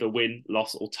answer with a win,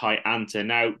 loss, or tie answer.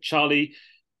 Now, Charlie,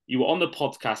 you were on the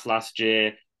podcast last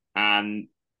year, and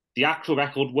the actual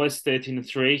record was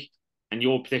 13-3, and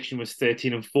your prediction was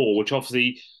 13-4, which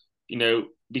obviously,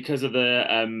 because of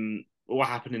the what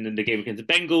happened in the game against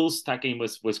the Bengals, that game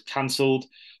was cancelled.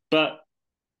 But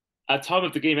at the time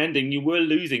of the game ending, you were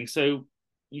losing, so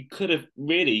you could have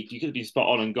been spot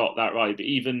on and got that right. But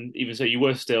even so, you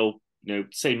were still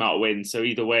same amount of wins. So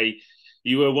either way,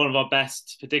 you were one of our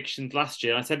best predictions last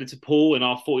year. I said it to Paul in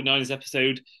our 49ers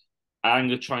episode. I'm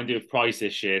going to try and do a prize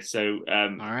this year. So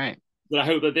all right. But I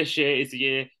hope that this year is the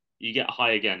year you get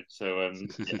high again. So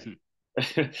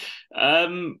yeah.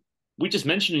 We just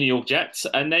mentioned the New York Jets,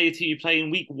 and they're your team you play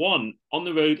in week 1 on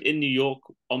the road in New York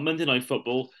on Monday Night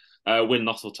Football. Win,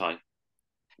 loss, or tie.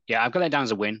 Yeah, I've got that down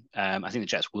as a win. I think the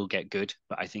Jets will get good,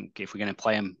 but I think if we're going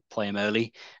to play them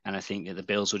early, and I think that the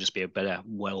Bills will just be a better,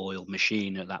 well-oiled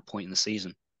machine at that point in the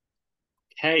season.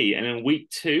 Okay, and then week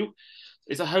 2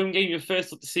 is a home game, your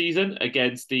first of the season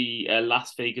against the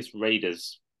Las Vegas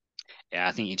Raiders. Yeah,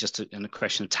 I think it's just in a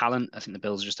question of talent. I think the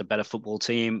Bills are just a better football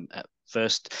team.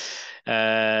 First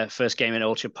game at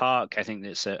Orchard Park. I think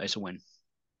it's a win.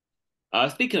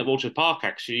 Speaking of Orchard Park,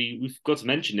 actually, we've got to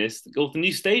mention this. The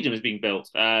new stadium is being built.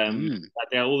 Mm.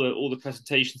 There are all the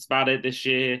presentations about it this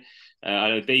year. I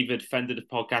know David, friend of the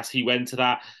podcast, he went to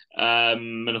that,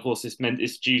 and of course,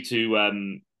 it's due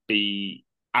to be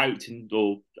out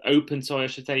or open, sorry, I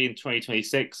should say, in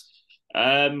 2026.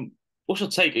 What's your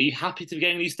take? Are you happy to be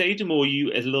getting a new stadium, or are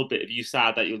you a little bit of you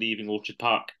sad that you're leaving Orchard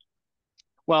Park?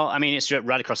 Well, I mean, it's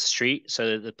right across the street,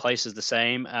 so the place is the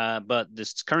same. But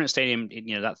this current stadium,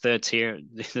 that third tier,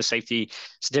 the safety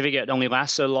certificate only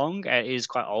lasts so long. It is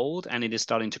quite old, and it is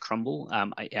starting to crumble.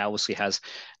 It obviously has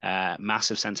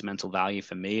massive sentimental value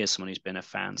for me as someone who's been a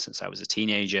fan since I was a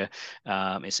teenager.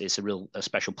 It's a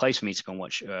special place for me to go and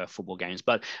watch football games.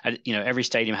 But every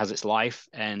stadium has its life,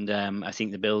 and I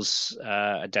think the Bills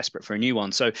are desperate for a new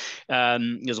one. So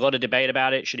there's a lot of debate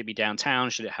about it. Should it be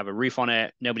downtown? Should it have a roof on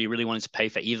it? Nobody really wanted to pay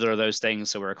for either of those things,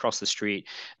 so we're across the street.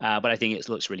 But I think it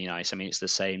looks really nice. I mean, it's the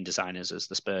same designers as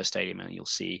the Spurs Stadium, and you'll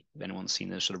see, if anyone's seen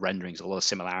those sort of renderings, a lot of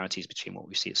similarities between what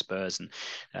we see at Spurs and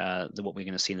what we're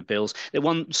going to see in the Bills. The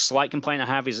one slight complaint I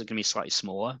have is it's going to be slightly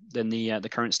smaller than the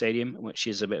current stadium, which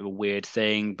is a bit of a weird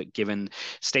thing. But given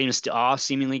stadiums are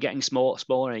seemingly getting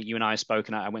smaller, you and I have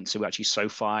spoken. I went to actually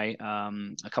SoFi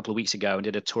a couple of weeks ago and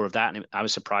did a tour of that, and I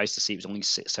was surprised to see it was only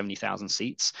 70,000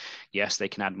 seats. Yes, they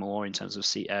can add more in terms of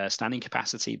standing capacity,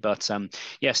 but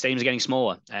yeah, stadiums are getting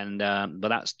smaller, and but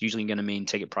that's usually going to mean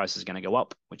ticket prices are going to go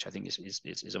up, which I think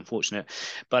is unfortunate.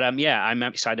 But yeah, I'm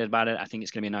excited about it. I think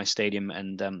it's going to be a nice stadium,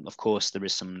 and of course there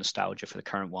is some nostalgia for the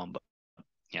current one, but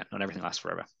yeah, not everything lasts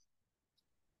forever.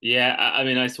 Yeah, I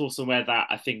mean, I saw somewhere that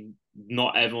I think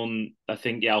not everyone. I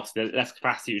think yeah, also there's less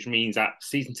capacity, which means that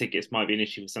season tickets might be an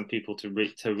issue for some people to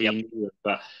Yep. renew it.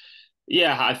 But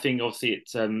yeah, I think obviously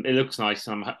it looks nice.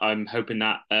 And I'm hoping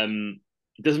that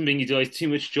it doesn't bring you guys too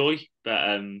much joy,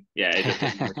 but yeah, it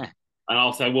does look nice. And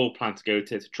also, I will plan to go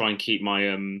to try and keep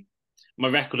my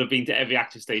record of being to every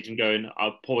active stadium going.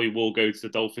 I probably will go to the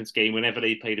Dolphins game whenever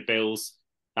they play the Bills.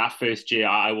 That first year,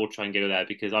 I will try and go there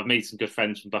because I've made some good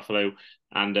friends from Buffalo,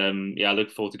 and yeah, I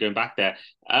look forward to going back there.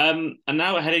 And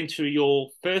now we're heading to your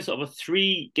first of a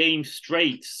 3-game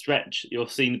straight stretch. You're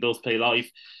seeing the Bills play live.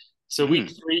 So week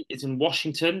 3 is in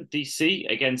Washington D.C.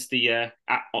 against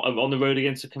on the road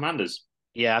against the Commanders.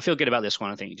 Yeah, I feel good about this one.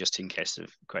 I think just in case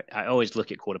of, I always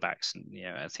look at quarterbacks, and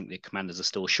I think the Commanders are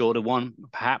still short of one.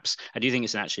 Perhaps I do think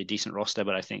it's an actually decent roster,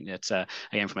 but I think that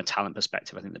again from a talent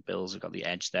perspective, I think the Bills have got the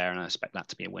edge there, and I expect that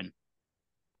to be a win.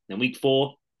 Then week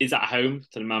 4 is at home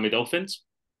to the Miami Dolphins.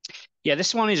 Yeah,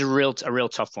 this one is a real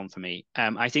tough one for me.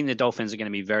 I think the Dolphins are going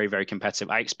to be very, very competitive.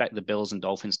 I expect the Bills and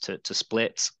Dolphins to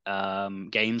split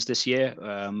games this year,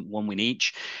 one win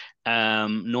each.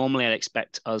 Normally, I'd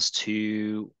expect us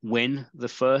to win the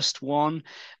first one,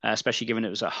 especially given it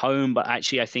was at home. But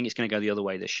actually, I think it's going to go the other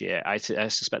way this year. I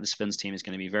suspect this Fins team is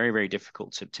going to be very, very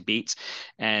difficult to beat.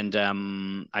 And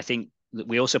I think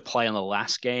we also play on the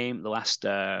last game,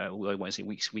 what is it,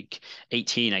 week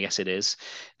 18, I guess it is.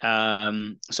 So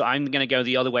I'm going to go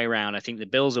the other way around. I think the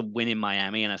Bills are winning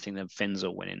Miami, and I think the Fins are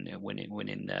winning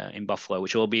in Buffalo,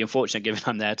 which will be unfortunate given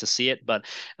I'm there to see it. But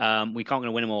we can't going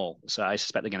to win them all, so I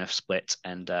suspect they're going to split.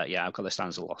 And yeah, I've got this down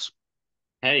as a loss.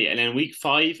 Hey, and then week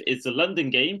 5 is the London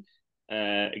game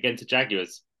against the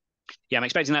Jaguars. Yeah, I'm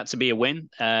expecting that to be a win.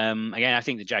 Again, I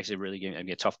think the Jags are really going to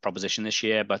be a tough proposition this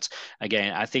year, but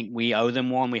again, I think we owe them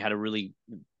one. We had a really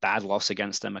bad loss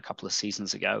against them a couple of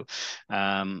seasons ago.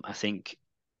 I think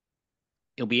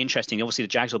it'll be interesting. Obviously, the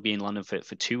Jags will be in London for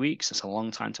 2 weeks. It's a long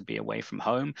time to be away from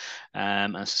home.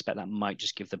 And I suspect that might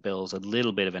just give the Bills a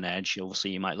little bit of an edge.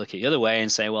 Obviously, you might look at the other way and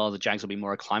say, well, the Jags will be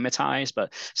more acclimatized,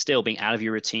 but still being out of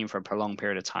your routine for a prolonged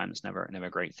period of time is never a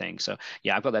great thing. So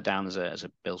yeah, I've got that down as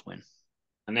a Bills win.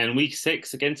 And then week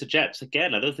 6 against the Jets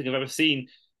again. I don't think I've ever seen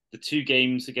the 2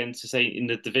 games against, say, in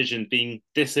the division being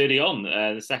this early on,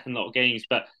 the second lot of games,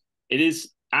 but it is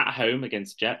at home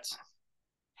against the Jets.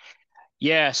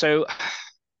 Yeah, so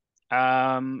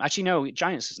actually no,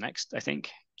 Giants is next, I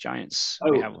think. Giants.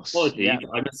 Oh, we have, apologies. yeah.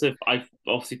 I've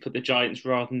obviously put the Giants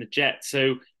rather than the Jets.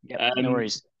 So No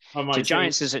worries. I So might say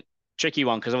Giants is a tricky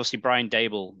one because obviously Brian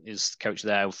Dable is the coach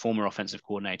there, former offensive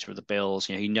coordinator of the Bills.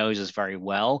 He knows us very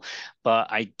well.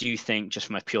 But I do think just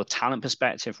from a pure talent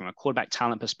perspective, from a quarterback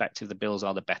talent perspective, the Bills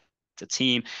are the better the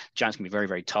team. Giants can be very,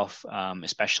 very tough,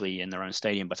 especially in their own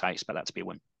stadium, but I expect that to be a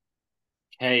win.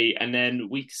 Okay, and then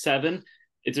week 7,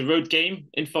 it's a road game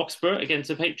in Foxborough against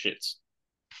the Patriots.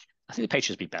 I think the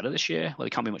Patriots will be better this year. Well, they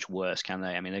can't be much worse, can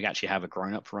they? I mean, they actually have a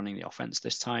grown-up running the offense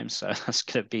this time, so that's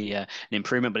going to be an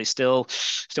improvement. But it's still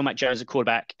Mac Jones at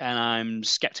quarterback, and I'm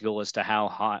skeptical as to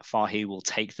how far he will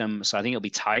take them. So I think it'll be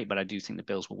tight, but I do think the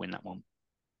Bills will win that one.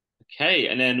 Okay,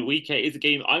 and then week 8 is a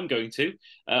game I'm going to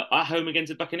at home against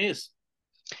the Buccaneers.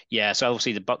 Yeah, so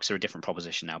obviously the Bucs are a different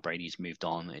proposition now. Brady's moved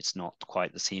on. It's not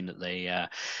quite the team that they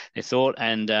thought,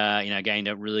 and again,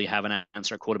 don't really have an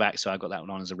answer at quarterback. So I got that one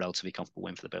on as a relatively comfortable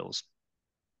win for the Bills.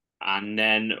 And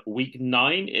then week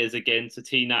 9 is against a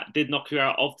team that did knock you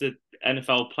out of the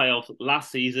NFL playoffs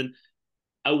last season,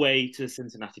 away to the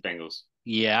Cincinnati Bengals.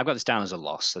 Yeah, I've got this down as a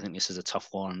loss. I think this is a tough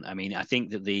one. I mean, I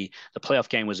think that the playoff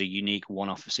game was a unique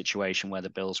one-off situation where the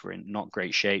Bills were in not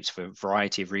great shapes for a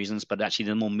variety of reasons. But actually,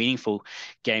 the more meaningful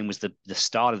game was the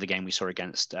start of the game we saw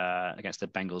against the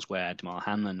Bengals, where Damar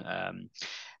Hamlin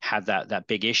had that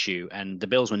big issue, and the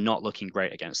Bills were not looking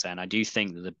great against that. And I do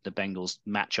think that the Bengals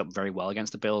match up very well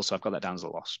against the Bills, so I've got that down as a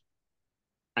loss.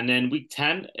 And then week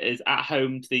 10 is at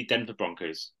home to the Denver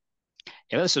Broncos.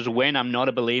 Yeah, this is a win. I'm not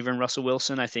a believer in Russell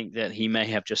Wilson. I think that he may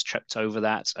have just tripped over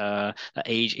that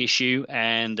age issue,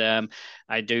 and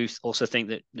I do also think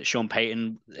that Sean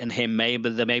Payton and him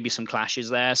but there may be some clashes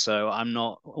there. So I'm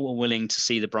not willing to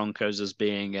see the Broncos as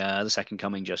being the second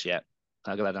coming just yet.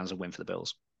 I'll go that down as a win for the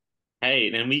Bills. Hey,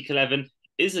 and then week 11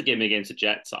 is a game against the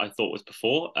Jets. I thought was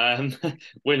before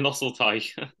win, loss or tie.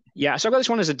 Yeah, so I got this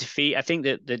one as a defeat. I think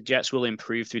that the Jets will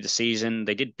improve through the season.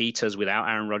 They did beat us without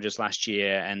Aaron Rodgers last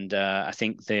year, and I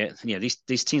think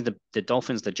these teams, the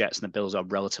Dolphins, the Jets, and the Bills are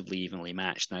relatively evenly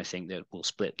matched. And I think that we'll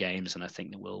split games, and I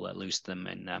think that we'll lose them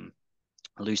in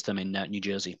New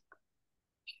Jersey.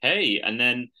 Okay, and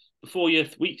then before your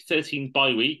week 13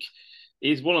 bye week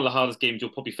is one of the hardest games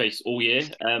you'll probably face all year.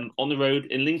 On the road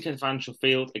in Lincoln Financial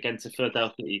Field against the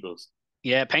Philadelphia Eagles.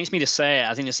 Yeah, it pains me to say it.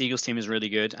 I think this Eagles team is really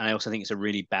good, and I also think it's a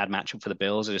really bad matchup for the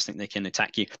Bills. I just think they can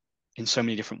attack you in so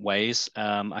many different ways.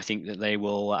 I think that they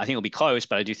will. I think it'll be close,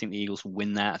 but I do think the Eagles will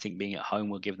win that. I think being at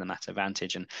home will give them that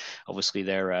advantage, and obviously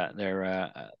their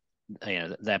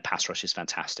pass rush is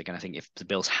fantastic. And I think if the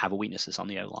Bills have a weakness, it's on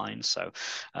the O line. So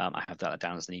I have that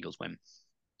down as an Eagles win.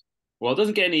 Well, it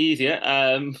doesn't get any easier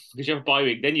because you have a bye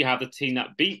week. Then you have the team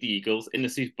that beat the Eagles in the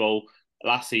Super Bowl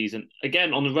last season,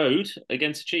 again on the road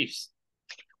against the Chiefs.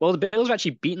 Well, the Bills have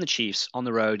actually beaten the Chiefs on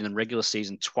the road in the regular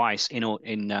season twice in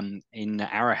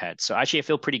Arrowhead. So actually, I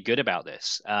feel pretty good about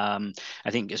this. I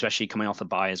think, especially coming off the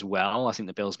bye as well, I think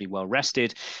the Bills will be well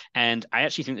rested, and I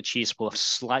actually think the Chiefs will have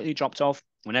slightly dropped off.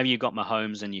 Whenever you've got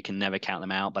Mahomes, and you can never count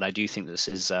them out. But I do think this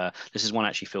is one I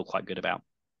actually feel quite good about.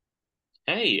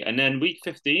 Hey, and then week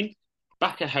 15,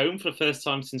 back at home for the first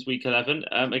time since week 11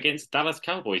 against Dallas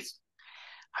Cowboys.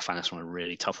 I find this one a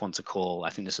really tough one to call. I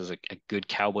think this is a good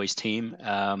Cowboys team.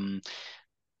 Last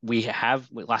time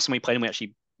we played them, we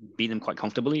actually beat them quite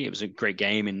comfortably. It was a great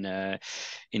game in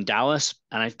Dallas,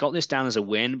 and I've got this down as a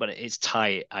win, but it's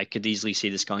tight. I could easily see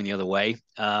this going the other way.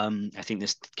 I think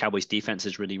this Cowboys defense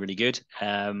is really, really good.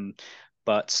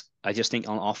 But I just think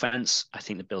on offense, I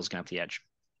think the Bills are going to have the edge.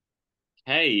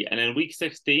 Hey, and then week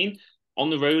 16 on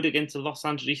the road against the Los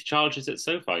Angeles Chargers at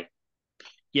SoFi.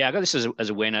 Yeah, I got this as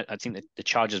a win. I think that the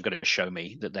Chargers got to show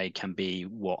me that they can be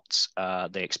what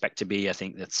they expect to be. I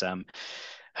think that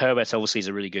Herbert obviously is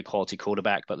a really good quality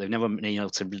quarterback, but they've never been able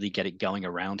to really get it going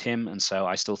around him. And so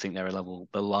I still think they're a level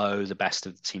below the best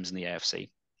of the teams in the AFC.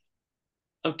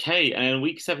 Okay, and then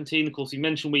week 17, of course, you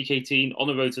mentioned week 18 on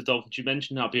the road to the Dolphins. You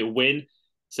mentioned that'll be a win.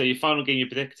 So your final game you're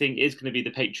predicting is going to be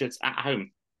the Patriots at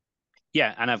home.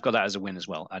 Yeah, and I've got that as a win as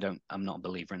well. I'm not a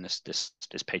believer in this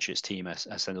Patriots team. I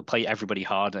said they'll play everybody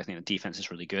hard. I think the defense is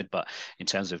really good, but in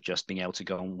terms of just being able to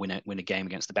go and win a game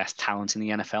against the best talent in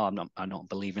the NFL, I'm not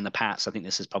believing the Pats. I think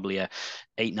this is probably a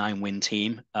 8-9 win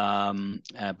team.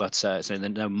 So there are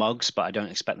no mugs, but I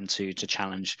don't expect them to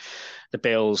challenge the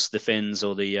Bills, the Finns,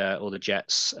 or the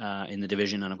Jets in the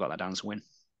division. And I've got that down as a win.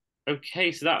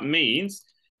 Okay, so that means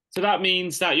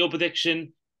that your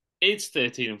prediction is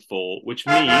 13-4, which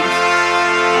means as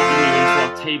we move into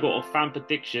our table of fan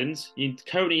predictions, you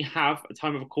currently have, at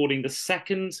time of recording, the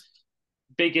second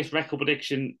biggest record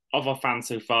prediction of our fans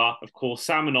so far. Of course,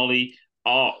 Sam and Ollie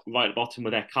are right at the bottom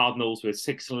with their Cardinals with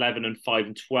 6-11 and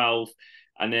 5-12.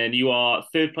 And then you are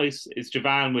third place is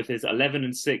Javan with his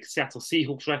 11-6 Seattle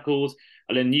Seahawks record.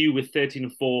 And then you with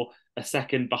 13-4, a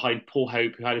second behind Paul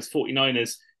Hope, who had his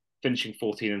 49ers finishing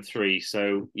 14-3.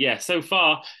 So yeah, so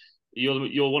far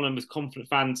you're one of the most confident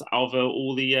fans out of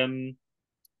all the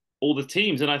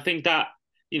teams, and I think that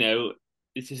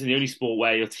this isn't the only sport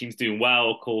where your team's doing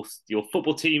well. Of course, your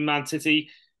football team, Man City,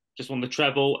 just won the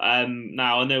treble.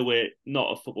 Now I know we're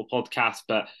not a football podcast,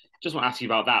 but just want to ask you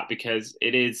about that because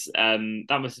it is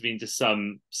that must have been just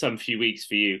some few weeks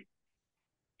for you.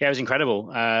 Yeah, it was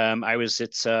incredible. I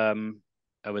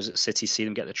was at City to see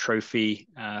them get the trophy,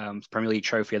 Premier League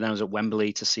trophy, and then I was at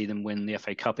Wembley to see them win the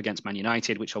FA Cup against Man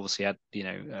United, which obviously had,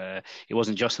 it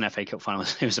wasn't just an FA Cup final;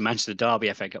 it was a Manchester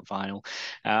Derby FA Cup final.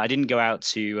 I didn't go out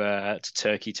to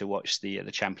Turkey to watch the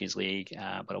Champions League,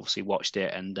 but obviously watched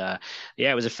it, and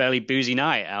yeah, it was a fairly boozy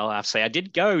night. I'll have to say, I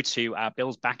did go to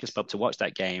Bill's Backers Pub to watch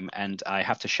that game, and I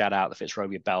have to shout out the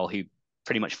Fitzrovia Bell who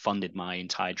pretty much funded my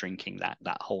entire drinking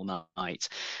that whole night,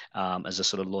 as a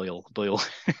sort of loyal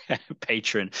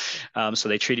patron. So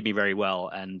they treated me very well,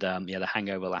 and yeah, the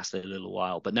hangover lasted a little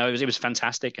while, but no, it was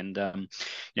fantastic. And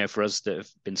for us that have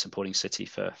been supporting City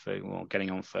for well,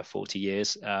 getting on for 40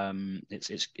 years,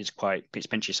 it's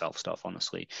pinch yourself stuff,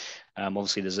 honestly.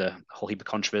 Obviously, there's a whole heap of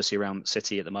controversy around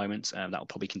City at the moment. That will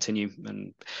probably continue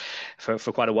and for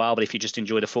quite a while. But if you just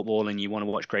enjoy the football and you want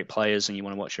to watch great players and you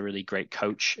want to watch a really great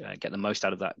coach get the most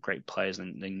out of that great players,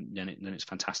 then it's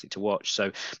fantastic to watch.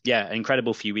 So yeah, an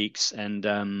incredible few weeks, and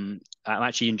I'm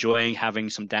actually enjoying having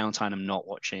some downtime. I'm not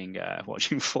watching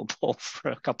football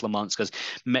for a couple of months because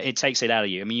it takes it out of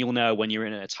you. I mean, you'll know when you're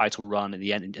in a title run and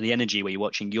the energy where you're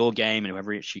watching your game and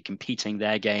whoever it's you competing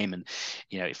their game, and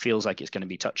it feels like it's going to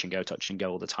be touch and go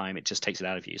all the time. It just takes it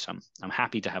out of you. So I'm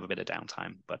happy to have a bit of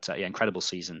downtime. But yeah, incredible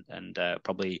season, and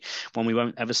probably one we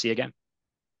won't ever see again.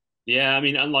 Yeah, I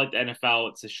mean, unlike the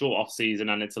NFL, it's a short off season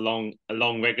and it's a long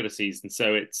regular season.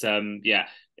 So it's I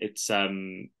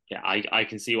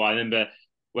can see why. I remember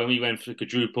when we went for the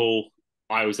quadruple,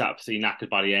 I was absolutely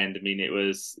knackered by the end. I mean, it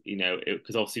was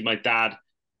because obviously my dad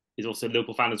is also a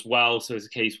Liverpool fan as well, so it's a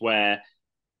case where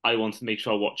I wanted to make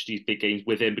sure I watched these big games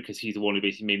with him because he's the one who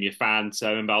basically made me a fan. So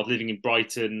I remember I was living in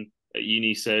Brighton at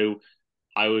uni, so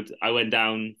I went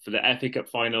down for the FA Cup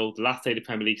final, the last day of the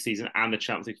Premier League season, and the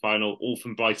Champions League final, all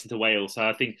from Brighton to Wales. So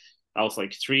I think that was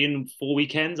like 3 and 4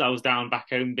 weekends. I was down back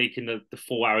home making the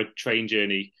 4 hour train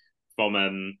journey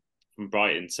from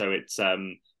Brighton. So it's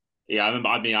yeah, I remember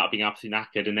I being absolutely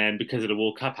knackered, and then because of the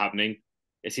World Cup happening,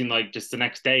 it seemed like just the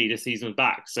next day the season was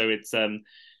back. So it's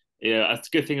that's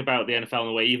a good thing about the NFL in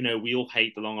a way. Even though we all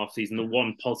hate the long off season, the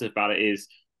one positive about it is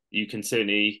you can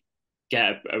certainly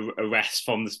get a rest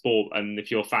from the sport. And if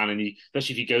you're a fan, and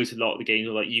especially if you go to a lot of the games,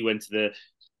 or like you went to the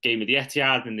game of the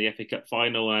Etihad and the FA Cup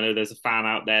final, and I know there's a fan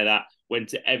out there that went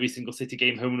to every single City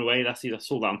game home and away. I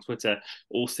saw that on Twitter,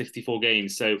 all 64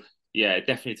 games. So yeah,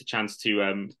 definitely it's a chance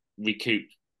to recoup.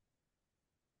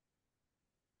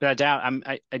 Without doubt,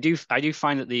 I do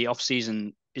find that the off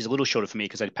season is a little shorter for me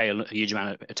because I pay a huge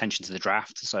amount of attention to the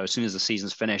draft. So as soon as the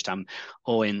season's finished, I'm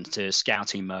all into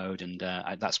scouting mode, and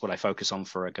that's what I focus on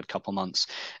for a good couple months.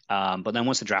 But then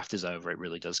once the draft is over, it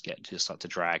really does start to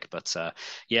drag. But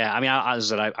yeah, I mean,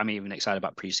 I'm even excited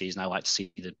about preseason. I like to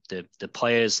see the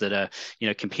players that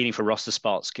are competing for roster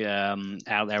spots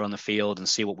out there on the field and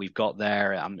see what we've got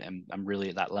there. I'm really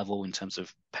at that level in terms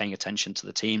of paying attention to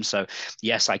the team. So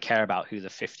yes, I care about who the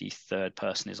 53rd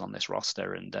person is on this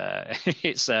roster, and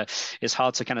it's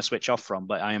hard to kind of switch off from,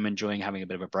 but I am enjoying having a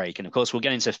bit of a break. And of course, we'll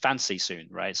get into fantasy soon,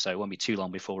 right? So it won't be too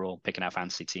long before we're all picking our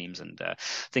fantasy teams and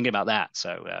thinking about that.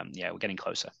 So yeah, we're getting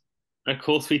closer. Of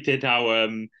course, we did our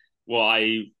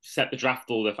I set the draft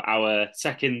order for our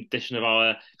second edition of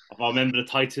our Remember the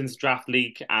Titans draft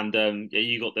league, and yeah,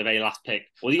 you got the very last pick.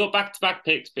 Well, you got back-to-back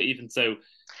picks, but even so,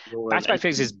 back-to-back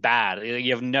picks is bad.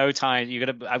 You have no time. You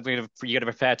got to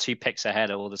prepare 2 picks ahead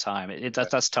all the time.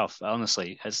 That's tough,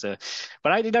 honestly.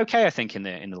 But I did okay, I think, in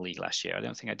the league last year. I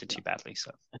don't think I did too badly.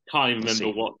 So I can't even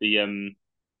remember what the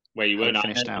where you were.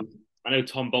 Finished out. I know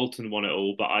Tom Bolton won it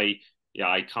all, but I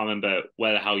can't remember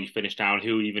how you finished down,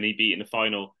 who even he beat in the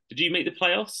final. Did you make the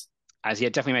playoffs? He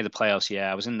had definitely made the playoffs.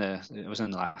 Yeah, I was in the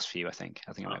last few. I think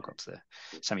I might have got to the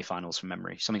semi-finals from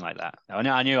memory, something like that.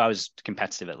 I knew I was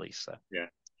competitive at least. So yeah.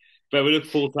 But we look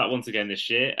forward to that once again this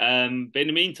year. But in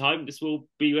the meantime, this will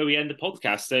be where we end the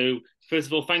podcast. So first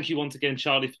of all, thank you once again,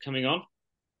 Charlie, for coming on.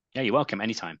 Yeah, you're welcome.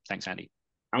 Anytime. Thanks, Andy.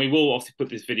 And we will obviously put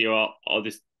this video out, or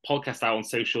this podcast out on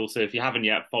social. So if you haven't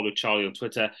yet followed Charlie on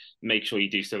Twitter, make sure you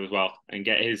do so as well and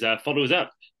get his followers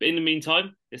up. But in the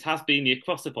meantime, this has been the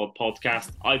Across the Pod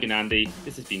podcast. I've been Andy.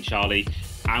 This has been Charlie.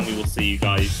 And we will see you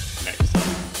guys next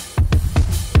time.